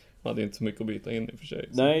 Hade inte så mycket att byta in i och för sig.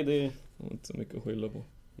 Nej, det var inte så mycket att skylla på.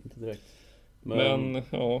 Inte direkt. Men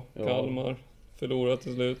Kalmar förlorar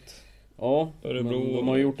till slut. Ja, Örebro, men de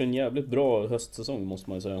har gjort en jävligt bra höstsäsong måste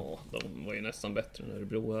man ju säga. Ja, de var ju nästan bättre än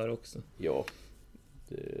Örebro här också. Ja,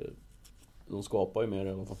 de skapar ju mer i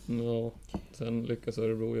alla fall. Ja, sen lyckas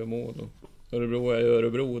Örebro göra mål. Örebro är ju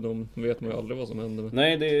Örebro, de vet man ju aldrig vad som händer med.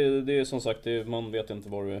 Nej, det är som sagt, man vet inte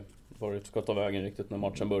var det ska ta vägen riktigt när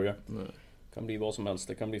matchen börjar. Nej. Det kan bli vad som helst,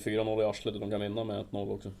 det kan bli 4-0 i arslet och de kan vinna med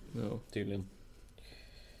 1-0 också. Ja. Tydligen.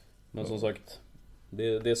 Men som sagt,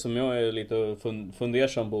 Det som jag är lite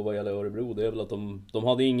fundersam på vad gäller Örebro, det är väl att de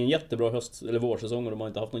hade ingen jättebra eller vårsäsong, och de har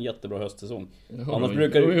inte haft någon jättebra höstsäsong. Jaha, Annars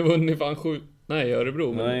brukar de har ju vunnit fan 7. Nej,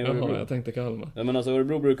 Örebro. Nej, Örebro. Jaha, jag tänkte Kalmar. Ja, men alltså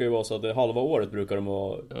Örebro brukar ju vara så att det halva året brukar de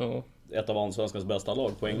vara Ja, ett av allsvenskans bästa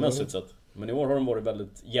lag poängmässigt sett. Men i år har de varit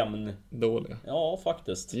väldigt dåliga. Ja,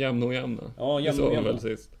 faktiskt. Jämna och jämna. Ja, Det jämna sa och de jämna. väl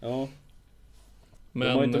sist. Ja. Men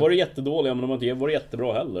De har inte varit jättedåliga, men de har inte varit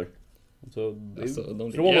jättebra heller. Så det är alltså,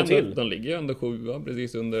 de från och till. de ligger ju ändå 7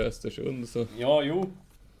 precis under Östersund, så Ja, jo.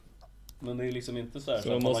 Men det är liksom inte så här Så så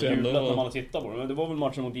att de man måste har ju ändå jublat när vara- man har tittat på det. Men det var väl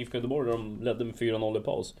matchen mot IFK Göteborg där de ledde med 4-0 i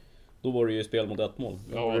paus. Då var det ju spel mot 1 mål.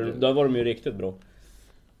 Ja, det- Där var de ju riktigt bra.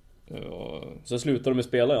 ja, Sen slutade de med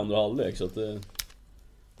spela i andra halvlek, så att det...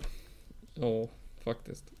 ja,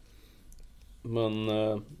 faktiskt. Men,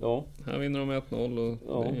 ja. Här vinner de med 1-0 och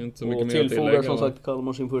Ja, det är inte så mycket och mer att tillfogar tillägga. som va? sagt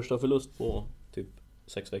Kalmar sin första förlust på typ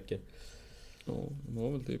 6 veckor. Ja, de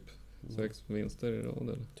har väl typ 6 vinster i rad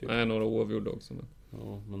eller? Typ. Nej, några oavgjorda också, men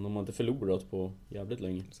Ja, men de har inte förlorat på jävligt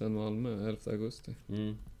länge. sen Malmö, 11 augusti.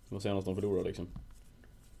 Det var senast de förlorade liksom.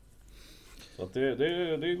 Så att det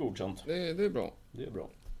är godkänt. Det är bra. Det är bra.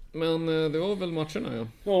 Men det var väl matcherna, ja.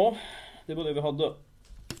 Ja, det var det vi hade.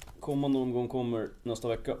 Kommande omgång kommer nästa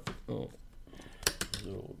vecka. Ja, Så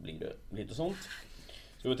blir det lite sånt.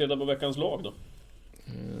 Ska vi titta på veckans lag då?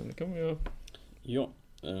 det kan vi göra. Ja.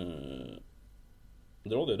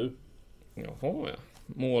 Dra det du. Jaha, ja.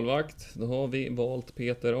 Målvakt, då har vi valt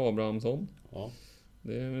Peter Abrahamsson. Ja.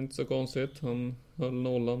 Det är inte så konstigt. Han höll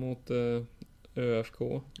nollan mot ÖFK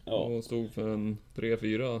Ja. och stod för en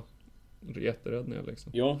 3-4 jätteräddningar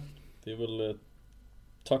liksom. Ja, det är väl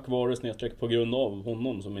tack vare snedstreck på grund av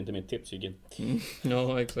honom som inte mitt tips gick in.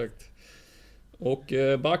 Ja, exakt. Och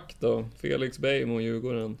back då, Felix Beijmo och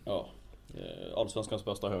Djurgården. Ja. Allsvenskans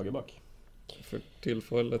bästa högerback. För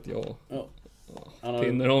tillfället, ja. Ja.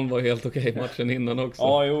 Tinnerholm var helt okej matchen innan också.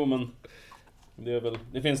 Ja, jo, men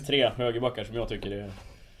det finns 3 högerbackar som jag tycker är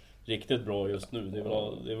riktigt bra just nu. Det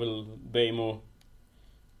är väl Beijmo,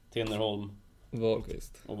 Tinnerholm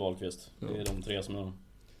Wahlqvist. och Wahlqvist. Det är de 3 som jag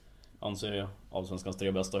anser är allsvenskans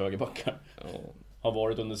 3 bästa högerbackar. Ja. Har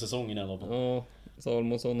varit under säsongen i alla fall. Ja,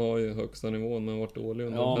 Salomonsson har ju högsta nivån men varit dålig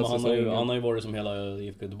under Ja, den men här säsongen. han har ju varit som hela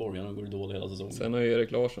IFK Göteborg. Han har varit dålig hela säsongen. Sen har ju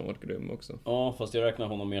Erik Larsson varit grym också. Ja, fast jag räknar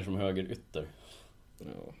honom mer som höger ytter.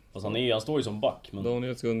 Ja. Fast han står ju som back. Men...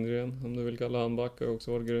 Daniel Sundgren, om du vill kalla han back, har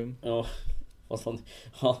också varit grym. Ja, fast han...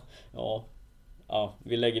 Ja,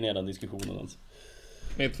 vi lägger ner den diskussionen alltså.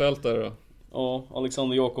 Mittfältare då? Ja,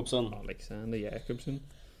 Alexander Jakobsen Alexander Jakobsen.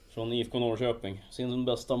 från IFK Norrköping. Sin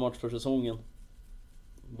bästa match för säsongen.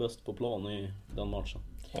 Bäst på plan i den matchen.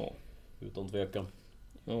 Ja. Utan tvekan.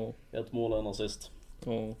 Ja. 1 mål och 1 assist.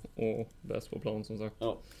 Ja, och bäst på plan som sagt.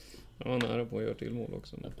 Ja. Han var nära på att göra till mål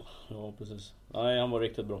också. Ja, precis. Nej, han var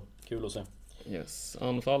riktigt bra. Kul att se. Yes,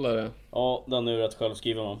 anfallare. Ja, den är ju rätt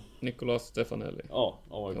självskriven va? Nicolas Stefanelli. Ja,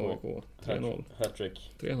 AIK. AIK. 3-0.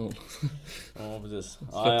 Hattrick. 3-0. Ja, precis.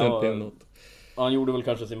 Släppte inte in något. Han gjorde väl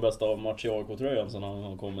kanske sin bästa match i AIK-tröjan sen han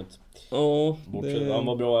har kommit. Ja, Han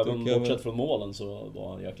var bra även tycker jag bortsett väl. från målen, så var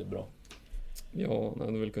han jäkligt bra. Ja, han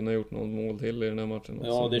hade väl kunnat gjort något mål till i den här matchen också.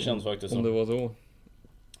 Ja, det känns faktiskt om så. det var så.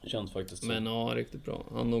 Det känns faktiskt så. Men ja, riktigt bra.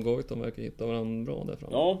 Han och Goitom verkar hitta varandra bra där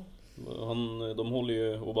framme. Ja, de håller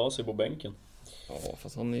ju Obasi på bänken. Ja,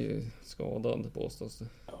 fast han är ju skadad påstås det.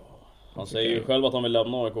 Han säger ju själv att han vill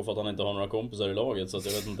lämna AIK för att han inte har några kompisar i laget, så att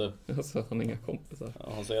jag vet inte. Alltså, han har inga kompisar. Ja,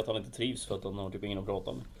 han säger att han inte trivs för att han har typ ingen att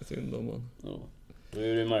prata med. Synd om han. Ja. Då är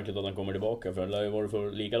det ju märkligt att han kommer tillbaka, för det lär ju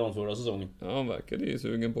varit likadant förra säsongen. Ja, han verkade ju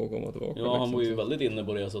sugen på att komma tillbaka. Ja, han liksom, var ju så. väldigt inne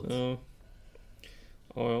på det, så att...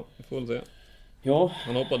 Ja, vi får väl se. Ja,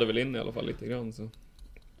 Han hoppade väl in i alla fall lite grann så.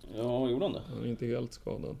 ja, gjorde han det? Han är inte helt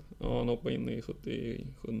skadad. Ja, han hoppade in i 77.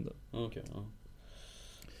 Okej, ja.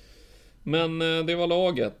 Men det var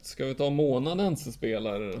laget. Ska vi ta månadens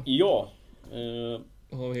spelare då? Ja,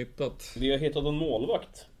 Har vi hittat? vi har hittat en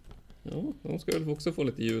målvakt. Ja, de ska väl också få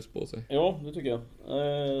lite ljus på sig. Ja, det tycker jag.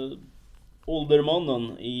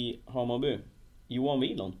 Åldermannen i Hammarby, Johan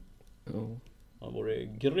Wieland. Ja, Han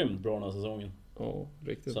var grymt bra den här säsongen. ja,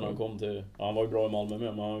 riktigt Sen han bra. kom till... Ja, han var ju bra i Malmö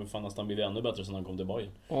med, men han har fan nästan blivit ännu bättre sen han kom till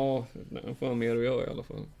Bayern. Ja, det får han mer att göra i alla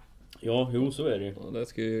fall. Ja, jo, så är det ju. Ja, där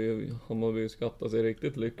ska ju Hammarby skatta sig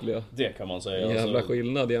riktigt lyckliga. Det kan man säga. Jävla Alltså,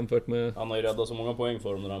 skillnad jämfört med... han har ju räddat så många poäng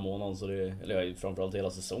för dem den här månaden, så det... Eller ja, framförallt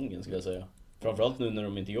hela säsongen skulle jag säga. Framförallt nu när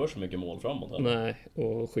de inte gör så mycket mål framåt heller. Nej,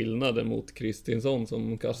 och skillnaden mot Kristinsson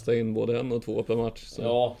som kastar in både 1 och 2 per match. Så.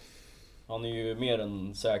 Ja, han är ju mer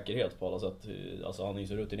en säkerhet på alla sätt. Alltså han är ju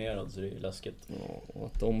så rutinerad så det är läskigt. Ja, och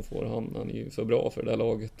att de får han är ju för bra för det där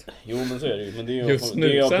laget. Jo, men så är det ju. Men det är ju Just nu,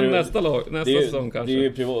 det är sen nästa säsong kanske. Det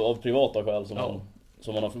är ju av privata skäl som Ja.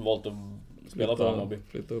 han har valt att Spelar för Hammarby.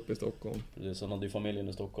 Flytta upp i Stockholm. Sen hade ju familjen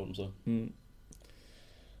i Stockholm så. Mm.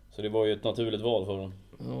 Så det var ju ett naturligt val för honom.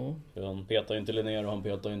 Ja. För han petar ju inte Linnér och han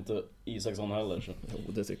petar ju inte Isaksson heller så.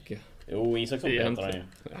 Jo, det tycker jag. Jo, Isaksson petar han ju.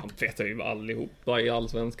 Han petar ju allihopa i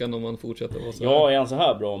Allsvenskan om man fortsätter vara så. Ja, är han så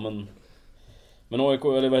här bra men AIK,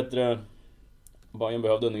 eller vad heter det, Bayern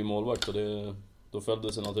behövde en ny målvakt och då följde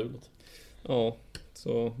det sig naturligt. Ja,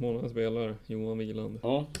 så månadens spelare, Johan Wieland.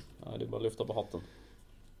 Ja, det är bara att lyfta på hatten.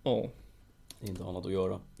 Ja. Det är inte annat att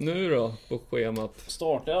göra. Nu då, på schemat.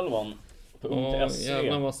 Startelvan. Ja,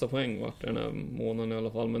 jävla massa poäng vart den här månaden i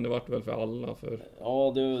alla fall. Men det vart väl för alla. För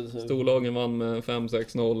ja, storlagen vann med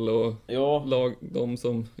 5-6-0 och de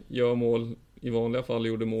som gör mål i vanliga fall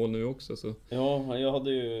gjorde mål nu också. Så. Ja, jag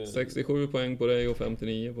hade ju 67 poäng på dig och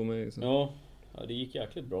 59 på mig. Så. Ja, det gick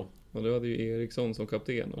jäkligt bra. Och du hade ju Eriksson som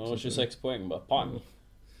kapten också. Ja, 26 poäng bara, pang. Ja.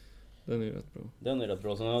 Den är ju rätt bra. Den är rätt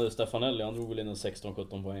bra. Sen hade Stefanelli, han drog väl in en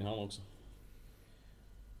 16-17 poäng han också.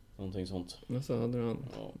 Någonting sånt. Ja, så hade han.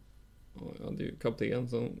 Ja. Jag hade ju kapten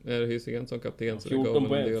som Hysén som kapten.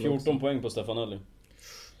 Ja, 14 poäng på Stefanelli.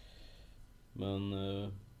 Men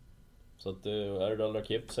så att Erdal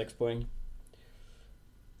Rakip 6 poäng.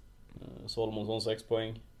 Salomonsson 6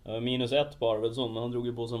 poäng. Minus 1 på Arvidsson, men han drog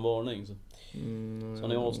ju på sig en varning så. Så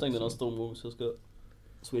han är avstängd i nästa omgång så jag ska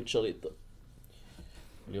switcha lite.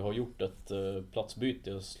 Jag har gjort ett platsbyte.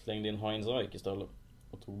 Jag slängde in Heinz Eik istället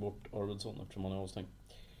och tog bort Arvidsson eftersom han är avstängd.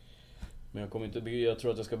 Men jag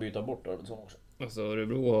tror att jag ska byta bort Arvidsson också. Alltså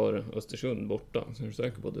Örebro har Östersund borta. Så är du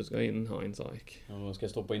säker på att du ska in Heinz Eik? Ja, man ska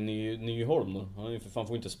stoppa in Nyholm då. Han för fan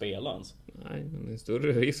får inte spela ens. Nej, men det är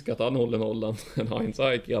större risk att han håller nollan än Heinz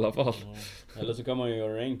Eik i alla fall. Ja. Eller så kan man ju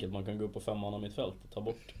göra det enkelt. Man kan gå upp på 5-manna mittfält och ta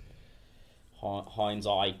bort Heinz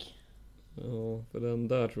Eik. Ja, för den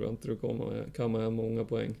där tror jag inte du kan med många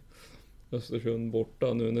poäng. Östersund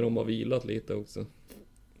borta nu när de har vilat lite också.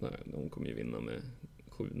 Nej, de kommer ju vinna med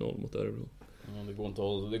 7-0 mot Örebro. Ja, det går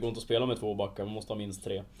inte att spela med 2 backar, man måste ha minst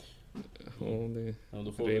 3. Ja, det är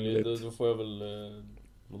då får jag väl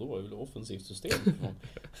vadå, är det väl offensivt system?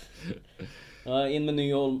 In med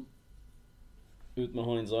Nyholm. Ut med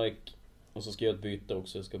Heinz Eik. Och så ska jag ett byte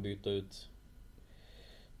också. Jag ska byta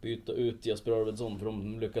ut Jesper Arvidsson, för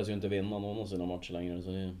de lyckas ju inte vinna någon av sina matcher längre så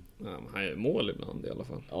det... Ja, men han är mål ibland i alla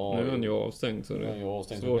fall. Ja, nu är han ju avstängd så det är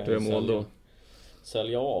svårt att göra mål då.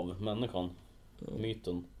 Sälja av människan. Ja.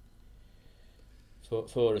 Myten.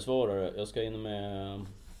 Försvarare. Jag ska in med...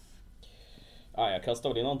 jag kastar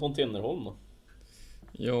väl in Anton Tinnerholm då.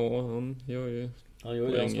 Ja, han gör ju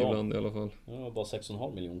poäng ibland i alla fall. Ja, bara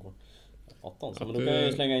 6,5 miljoner kvar. Men då kan jag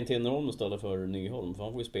ju slänga in Tinnerholm istället för Nyholm, för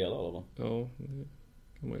han får ju spela alla va? Ja, det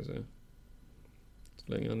kan man ju säga.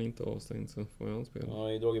 Så länge han inte är avstängd så får han spela.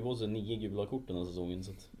 Ja, jag har dragit på sig 9 gula kort den här säsongen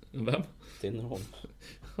så att... Vem? Tinnerholm.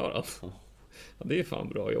 Har han? Ja, det är fan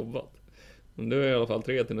bra jobbat. Men det är i alla fall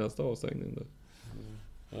 3 till nästa avstängning då.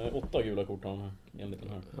 8 gula kort har han här, enligt den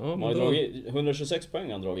här. Ja, man har dragit 126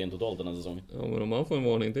 poäng han dragit in totalt den här säsongen. Ja, men om han får en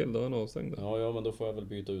varning till då är han avstängd. Ja, men då får jag väl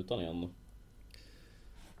byta utan igen då.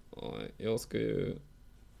 Ja, jag ska ju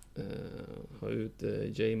ha ut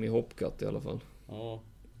Jamie Hopcat i alla fall. Ja,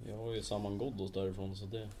 jag har ju Saman Ghoddos därifrån så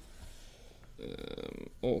det...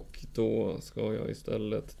 Och då ska jag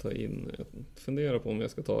istället ta in... Fundera på om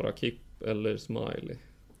jag ska ta Rakip eller Smiley.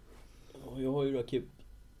 Ja, jag har ju Rakip.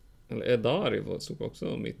 Eller Edari stod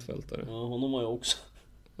också mittfältare. Ja, honom har jag också.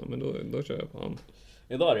 Ja, men då kör jag på han.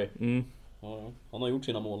 Edari? Mm. Ja, han har gjort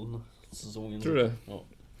sina mål den säsongen. Tror du det? Ja.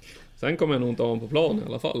 Sen kommer jag nog inte ha honom på plan i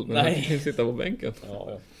alla fall. Men nej. Han kan sitta på bänken.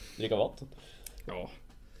 Ja. Dricka vatten. Ja.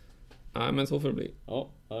 Nej, men så får det bli. Ja,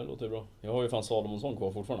 det låter bra. Jag har ju fan Salomonsson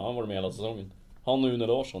kvar fortfarande. Han var med hela säsongen. Han och Une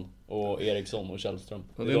Larsson och Eriksson och Källström.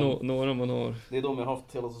 Ja, det är några man har. Det är de jag har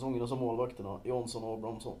haft hela säsongen, och så målvakterna Jonsson och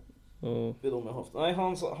Abrahamsson. Ja. Det är de jag har haft. Nej,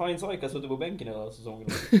 Heinz Eik har suttit på bänken hela säsongen.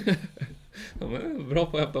 Ja, men bra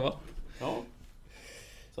på att hämta vatten. Ja.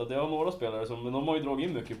 Så att jag har några spelare som, men de har ju dragit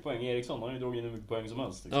in mycket poäng. Eriksson, han har ju dragit in hur mycket poäng som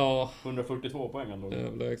helst. Liksom. Ja. 142 poäng han dragit.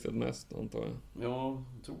 Överlägset mest, antar jag. Ja,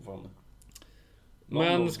 jag tror fan det.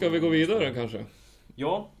 Men ska vi gå vidare kanske?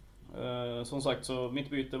 Ja, som sagt så mitt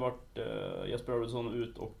byte vart Jesper Arvidsson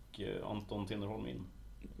ut och Anton Tinnerholm in.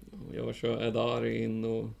 Jag kör Edari in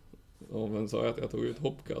och vem sa att jag tog ut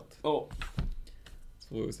Hopcat. Ja.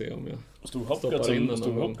 Så får vi se om jag stod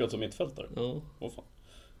Hopcat som mittfältare. Ja. Åh fan.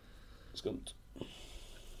 Skumt.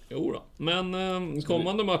 Jo då. Men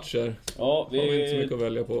kommande matcher har vi inte så mycket att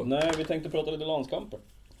välja på. Nej, vi tänkte prata lite landskamper.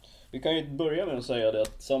 Vi kan ju börja med att säga det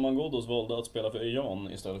att Saman Ghoddos valde att spela för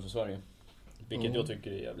Iran istället för Sverige. Vilket jag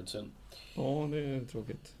tycker är jävligt synd. Ja, det är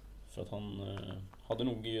tråkigt. För att han hade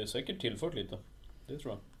nog säkert tillfört lite. Det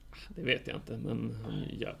tror jag. Det vet jag inte, men han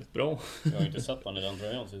är jävligt bra. Jag har inte sett han i den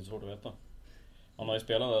tröjan så det är svårt att veta. Han har ju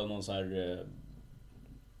spelat någon sån här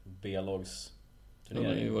B-lags Han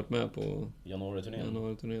har ju varit med på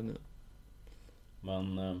januari-turnén. ja.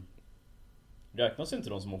 Men räknas inte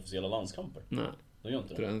de som officiella landskamper? Nej, De gör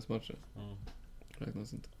inte det. träningsmatcher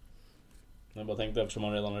räknas inte. Jag bara tänkte, eftersom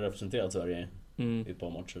han redan har representerat Sverige i ett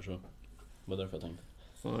par matcher, så var därför jag tänkte.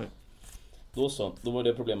 Nej. Då var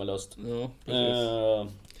det problemet löst. Ja,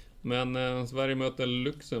 precis. Men Sverige möter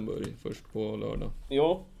Luxemburg först på lördag.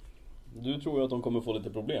 Ja, du tror ju att de kommer få lite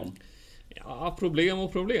problem. Ja,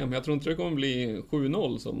 problem. Jag tror inte det kommer bli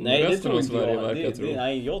 7-0 som Nej, resten av Sverige verkar tro.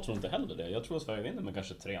 Nej, jag tror inte heller det. Jag tror att Sverige vinner med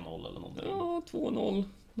kanske 3-0 eller någonting. Ja, 2-0,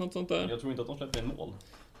 något sånt där. Jag tror inte att de släpper in mål.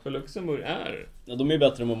 För Luxemburg är... Ja, de är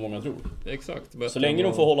bättre än vad många tror. Exakt. Bättre så länge de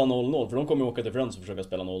än får hålla 0-0, för de kommer ju åka till Friends och försöka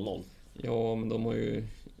spela 0-0. Ja, men de har ju...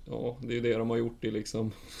 Ja, det är ju det de har gjort i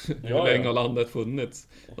liksom... Hur Ja, länge har landet funnits?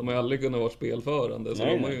 De har ju aldrig kunnat vara spelförande. Så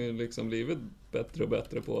Nej, de har ju liksom blivit bättre och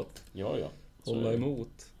bättre på att Ja. hålla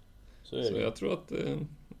emot. Så är Så det. jag tror att...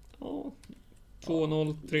 Ja,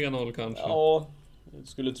 2-0, 3-0 kanske. Ja, jag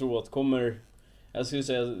skulle tro att kommer... Jag skulle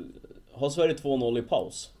säga... Har Sverige 2-0 i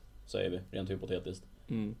paus, säger vi, rent hypotetiskt.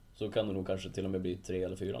 Så kan det nog kanske till och med bli 3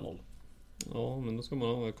 eller 4-0. Ja, men då ska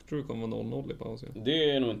man ha... Jag tror det kommer vara 0-0 i paus. Ja.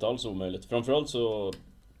 Det är nog inte alls omöjligt. Framförallt så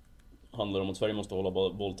handlar det om att Sverige måste hålla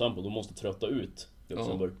bolltempo. De måste trötta ut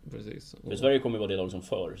Luxemburg. Ja, precis. För Sverige kommer ju vara det lag som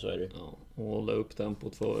för, så är det. Ja, och hålla upp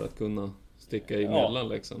tempot för att kunna sticka emellan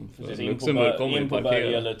liksom. För Precis, Luxemburg kommer ju in på Berg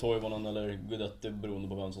parkera. eller Toivonen eller Guidetti, beroende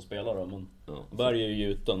på vem som spelar då. Men Ja. Berg är ju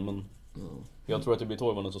gjuten, men jag tror att det blir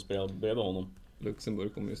Toivonen som spelar bredvid honom.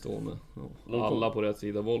 Luxemburg kommer ju stå med De alla på rätt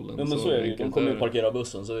sida bollen. Ja, men så är det ju. De enkelt kommer är ju det. parkera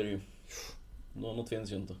bussen, så är det ju. Något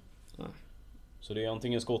finns ju inte. Nej. Så det är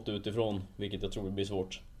antingen skott utifrån, vilket jag tror blir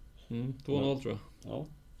svårt. 2-0 tror jag. Ja,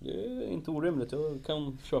 det är inte orimligt. Jag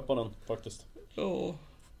kan köpa den faktiskt. Ja.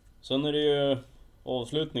 Sen är det ju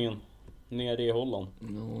avslutningen nere i Holland.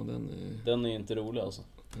 Ja, Den är inte rolig alltså.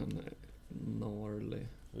 den är gnarlig.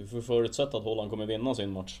 Vi får förutsätta att Holland kommer vinna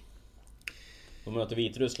sin match. De möter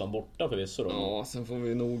Vitryssland borta förvisso då. Ja, sen får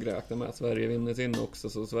vi nog räkna med att Sverige vinner sin också.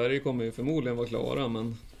 Så Sverige kommer ju förmodligen vara klara,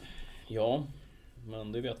 men... Ja,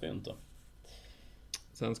 men det vet vi inte.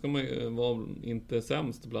 Sen ska man ju vara inte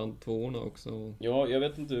sämst bland tvåorna också. Ja, jag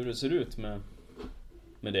vet inte hur det ser ut med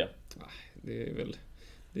det. Det är väl...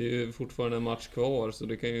 Det är ju fortfarande en match kvar, så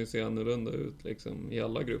det kan ju se annorlunda ut liksom i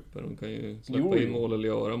alla grupper. De kan ju släppa in mål eller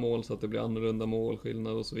göra mål så att det blir annorlunda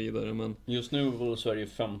målskillnad och så vidare, men... Just nu var Sverige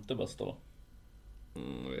 5:e bästa va?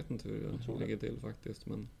 Jag vet inte hur det ligger till faktiskt,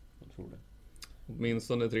 men... Jag tror det.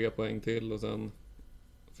 Åtminstone 3 poäng till och sen...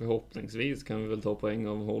 Förhoppningsvis kan vi väl ta poäng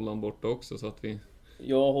av Holland borta också så att vi...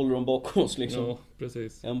 Jag håller dem bakom oss liksom. Ja,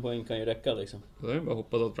 precis. En poäng kan ju räcka liksom. Så jag bara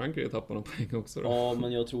hoppas att Frankrike tappar några poäng också då. Ja,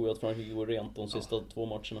 men jag tror ju att Frankrike går rent de sista 2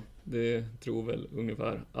 matcherna. Det tror väl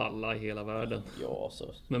ungefär alla i hela världen. Ja, så.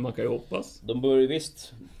 Men man kan ju hoppas. De börjar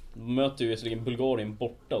visst. De möter ju visserligen Bulgarien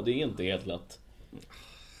borta och det är inte helt lätt.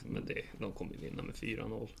 Men de kommer vinna med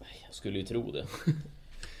 4-0. Jag skulle ju tro det.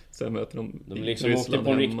 Sen möter de liksom åkte på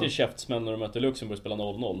en riktig käftsmäll när de möter Luxemburg och spelar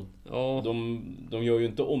 0-0. Ja. De gör ju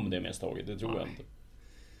inte om det misstaget, det tror jag inte.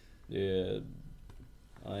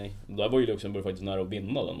 Nej, där var ju Luxemburg faktiskt nära att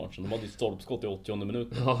vinna den matchen. De hade ju stolpskott i 80:e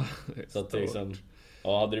minuten. Ja, så att liksom,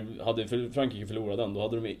 hade Frankrike förlorat den, då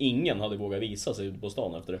hade ingen vågat visa sig på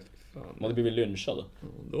stan efter det. De hade blivit lynchade.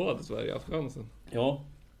 Då hade Sverige haft chansen. Ja.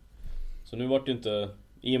 Så nu vart det inte,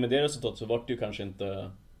 i och med det resultatet så vart det ju kanske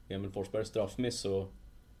inte Emil Forsbergs straffmiss så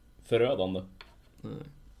förödande. Nej.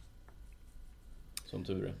 Som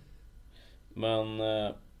tur är. Men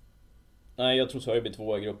nej, jag tror Sverige blir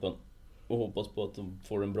 2 i gruppen. Och hoppas på att de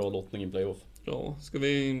får en bra lottning i playoff. Ja, ska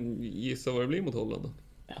vi gissa vad det blir mot Holland då?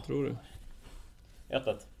 Ja. Tror du?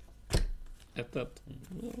 1-1. 1-1.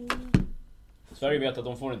 Sverige vet att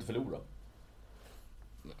de får inte förlora.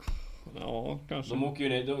 Ja, kanske. De åker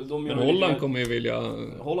ju men Holland kommer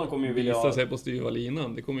ju vilja visa sig på styva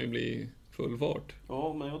linan. Det kommer ju bli full fart.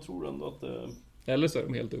 Ja, men jag tror ändå att eller så är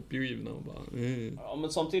de helt uppgivna och bara... Ja, men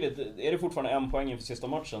samtidigt är det fortfarande 1 poäng inför sista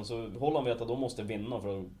matchen, så Holland vet att de måste vinna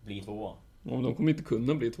för att bli 2. Ja, de kommer inte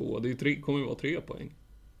kunna bli 2. Det kommer ju vara 3 poäng.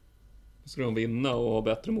 Då ska de vinna och ha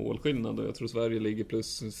bättre målskillnad, och jag tror Sverige ligger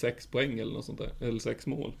plus 6 poäng eller något sånt där. Eller 6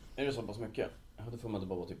 mål. Är det så pass mycket? Jag hade för mig att det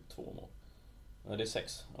bara var typ 2 mål. Nej, det är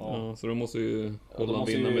 6. Ja, så de måste ju Holland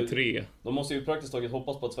vinna med 3. De måste ju praktiskt taget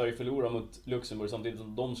hoppas på att Sverige förlorar mot Luxemburg samtidigt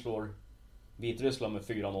som de slår Vitryssland med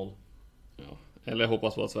 4-0. Ja. Eller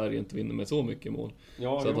hoppas på att Sverige inte vinner med så mycket mål.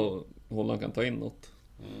 Ja, så att Holland kan ta in något.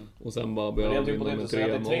 Och sen bara börja vinna med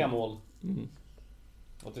 3 mål.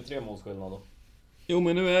 Och till 3 målskillnad då. Jo,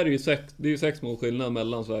 men nu är det ju 6 målskillnad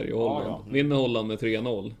mellan Sverige och Holland. Vinner Holland med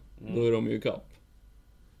 3-0, då är de ju i kapp.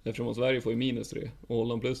 Eftersom Sverige får ju -3 och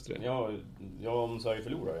Holland +3. Ja, om Sverige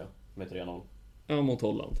förlorar med 3-0. Ja, mot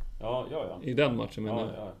Holland. Ja. I den matchen menar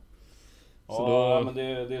jag. Ja. Så Ja, men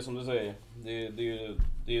det är som du säger.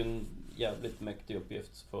 Det är en jävligt mäktig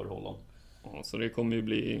uppgift för Holland. Ja, så det kommer ju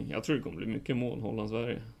bli... Jag tror det kommer bli mycket mål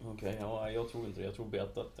Holland-Sverige. Okej, ja, jag tror inte det. Jag tror B1.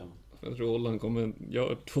 Ja. Jag tror Holland kommer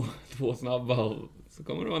göra två snabba och så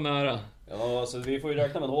kommer det vara nära. Ja, alltså vi får ju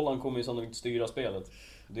räkna med att Holland kommer ju sannolikt styra spelet.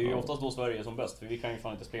 Det är ju oftast då Sverige som bäst, för vi kan ju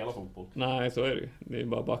fan inte spela fotboll. Nej, så är det ju. Det är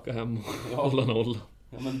bara att backa hem och Ja. hålla.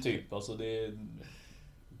 Ja, men typ, alltså det är...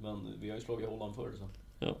 Men vi har ju slagit Holland förr, så.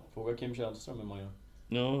 Ja. Fråga Kim Källström hur man gör.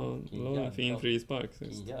 Ja, det var en fin frispark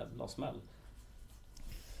sist. Vilken jävla smäll.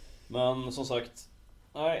 Men som sagt,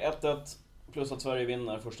 nej, 1-1. Plus att Sverige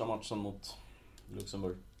vinner första matchen mot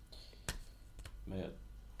Luxemburg. Med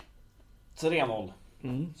 3-0,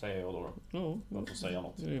 säger jag då. Ja, Jag får säga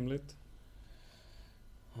något. det är rimligt.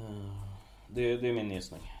 Det är min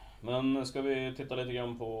gissning. Men ska vi titta lite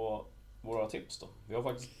grann på våra tips då? Vi har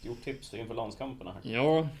faktiskt gjort tips inför landskamperna här.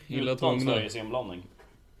 Ja, illa utan tvungna. Sveriges inblandning.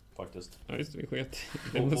 Faktiskt. Ja just det, vi sket.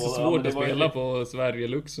 Det var så Ja, svårt men det att var ju spela lite- på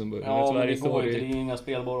Sverige-Luxemburg. Ja, men Sverige det går står inte. Det i är inga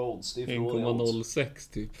spelbara odds. Det är för dåliga odds.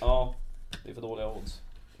 1,06 typ. Ja, det är för dåliga odds.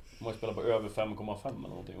 Man måste spela på över 5,5 eller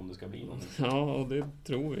någonting om det ska bli någonting. Ja, och det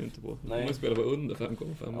tror vi inte på. Nej. Man spelar på under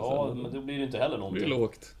 5,5. Ja, men då blir det inte heller det någonting. blir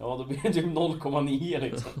lågt. Ja, då blir det typ 0,9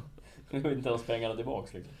 liksom. Nu är inte ens pengarna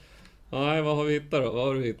tillbaks liksom. Nej, vad har vi hittat då? Vad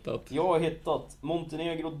har du hittat? Jag har hittat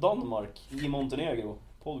Montenegro-Danmark i Montenegro,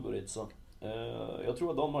 Podgorica. Jag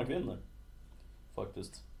tror att Danmark vinner.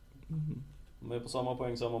 Faktiskt. De är på samma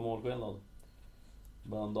poäng, samma målskillnad.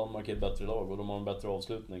 Men Danmark är ett bättre lag och de har en bättre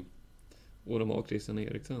avslutning. Och de har Christian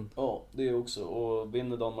Eriksen. Ja, det är också. Och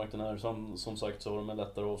vinner Danmark den här, som sagt, så har de en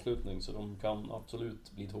lättare avslutning. Så de kan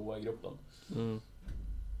absolut bli 2 i gruppen.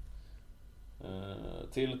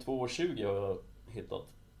 Till 2,20 har jag hittat.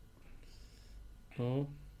 Ja.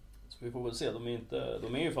 Så vi får väl se.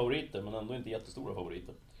 De är ju favoriter, men ändå inte jättestora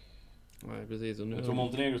favoriter. Nej, precis. Och nu Jag tror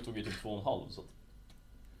Montenegro stod ju typ 2,5. Så.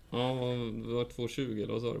 Ja, det var 2,20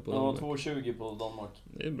 eller vad sa du på Ja, Danmark? 2,20 på Danmark.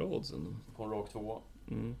 Det är bra odds ändå. På en rak 2.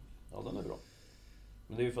 Mm. Ja, den är bra.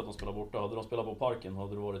 Men det är ju för att de spelar borta. Hade de spelat på Parken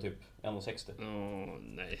hade det varit typ 1,60. Ja,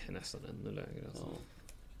 nej, nästan ännu lägre alltså. Ja.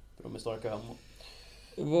 För de är starka hemma.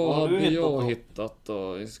 Och Vad vad har du hade hittat jag då? hittat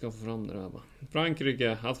då? Vi ska få fram det här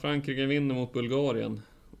bara. Frankrike vinner mot Bulgarien.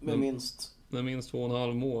 Med minst. Med minst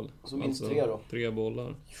 2,5 mål. Så minst 3 då. 3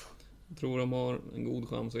 bollar. Jag tror de har en god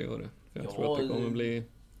chans att göra det. För jag Ja, tror att det kommer bli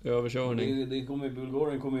överkörning.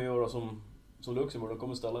 Bulgarien kommer göra som Luxemburg. De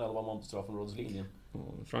kommer ställa 11 man på straffområdeslinjen. Ja,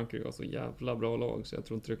 Frankrike har så jävla bra lag så jag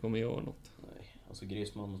tror inte det kommer göra något. Nej, alltså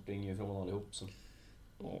Griezmann springer ju ifrån allihop så.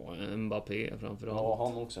 Ja, Mbappé framförallt. Ja,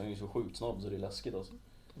 han också. Han är ju så sjukt snabb så det är läskigt alltså.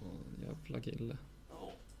 Ja, jävla kille.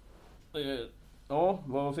 Ja,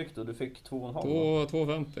 vad fick du? Du fick 2,5.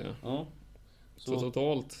 2,50 ja. Ja. Så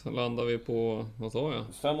totalt landar vi på, vad sa jag?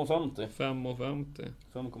 5,50. 5,50.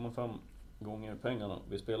 5,5 gånger pengarna.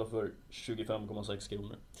 Vi spelar för 25,6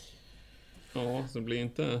 kronor. Ja, så det blir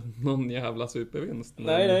inte någon jävla supervinst. Men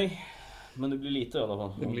Nej. Men det blir lite i alla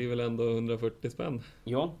fall. det blir väl ändå 140 spänn.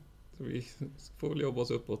 Ja. Så vi får väl jobba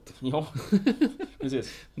oss uppåt. Ja.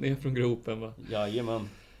 Precis. Ner från gropen va? Jajamän.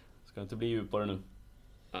 Ska inte bli djupare nu.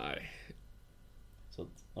 Nej. Så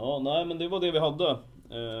att, ja, nej men det var det vi hade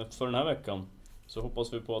för den här veckan. Så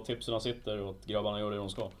hoppas vi på att tipsen sitter och att grabbarna gör det de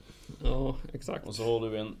ska. Ja, exakt. Och så håller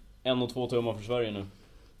vi en och 2 tummar för Sverige nu.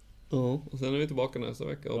 Ja, och sen är vi tillbaka nästa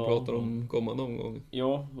vecka och pratar om kommande omgång.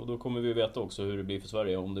 Ja, och då kommer vi veta också hur det blir för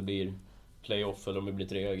Sverige. Om det blir playoff eller om det blir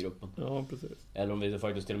 3 i gruppen. Ja, precis. Eller om vi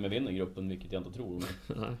faktiskt till och med vinner gruppen, vilket jag inte tror.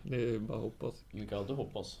 Men Nej, det är ju bara att hoppas. vi kan alltid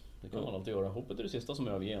hoppas. Det kan man alltid göra. Hoppet är det sista som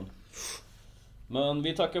överger en. Men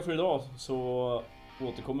vi tackar för idag, så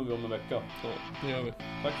återkommer vi om en vecka. Så, det gör vi.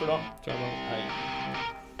 Tack för idag. Ciao. Hej.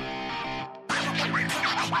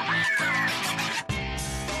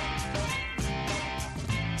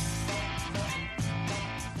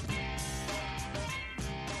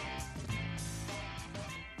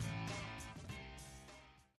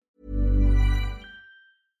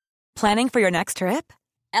 Planning for your next trip?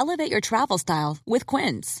 Elevate your travel style with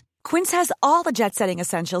Quince. Quince has all the jet-setting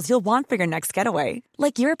essentials you'll want for your next getaway,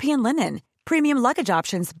 like European linen, premium luggage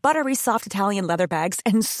options, buttery soft Italian leather bags,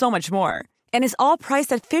 and so much more. And is all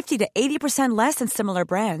priced at 50 to 80% less than similar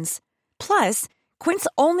brands. Plus, Quince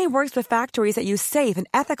only works with factories that use safe and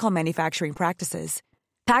ethical manufacturing practices.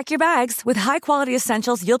 Pack your bags with high-quality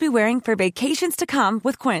essentials you'll be wearing for vacations to come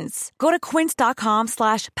with Quince. Go to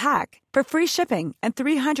quince.com/pack for free shipping and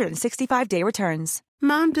 365-day returns.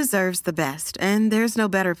 Mom deserves the best, and there's no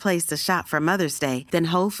better place to shop for Mother's Day than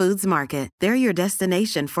Whole Foods Market. They're your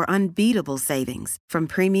destination for unbeatable savings, from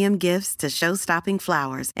premium gifts to show-stopping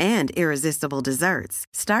flowers and irresistible desserts.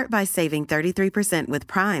 Start by saving 33% with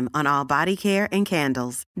Prime on all body care and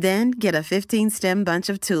candles. Then get a 15-stem bunch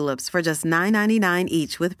of tulips for just $9.99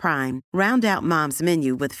 each with Prime. Round out Mom's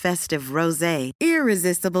menu with festive rosé,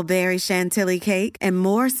 irresistible berry chantilly cake, and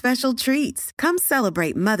more special treats. Come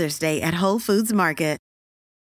celebrate Mother's Day at Whole Foods Market.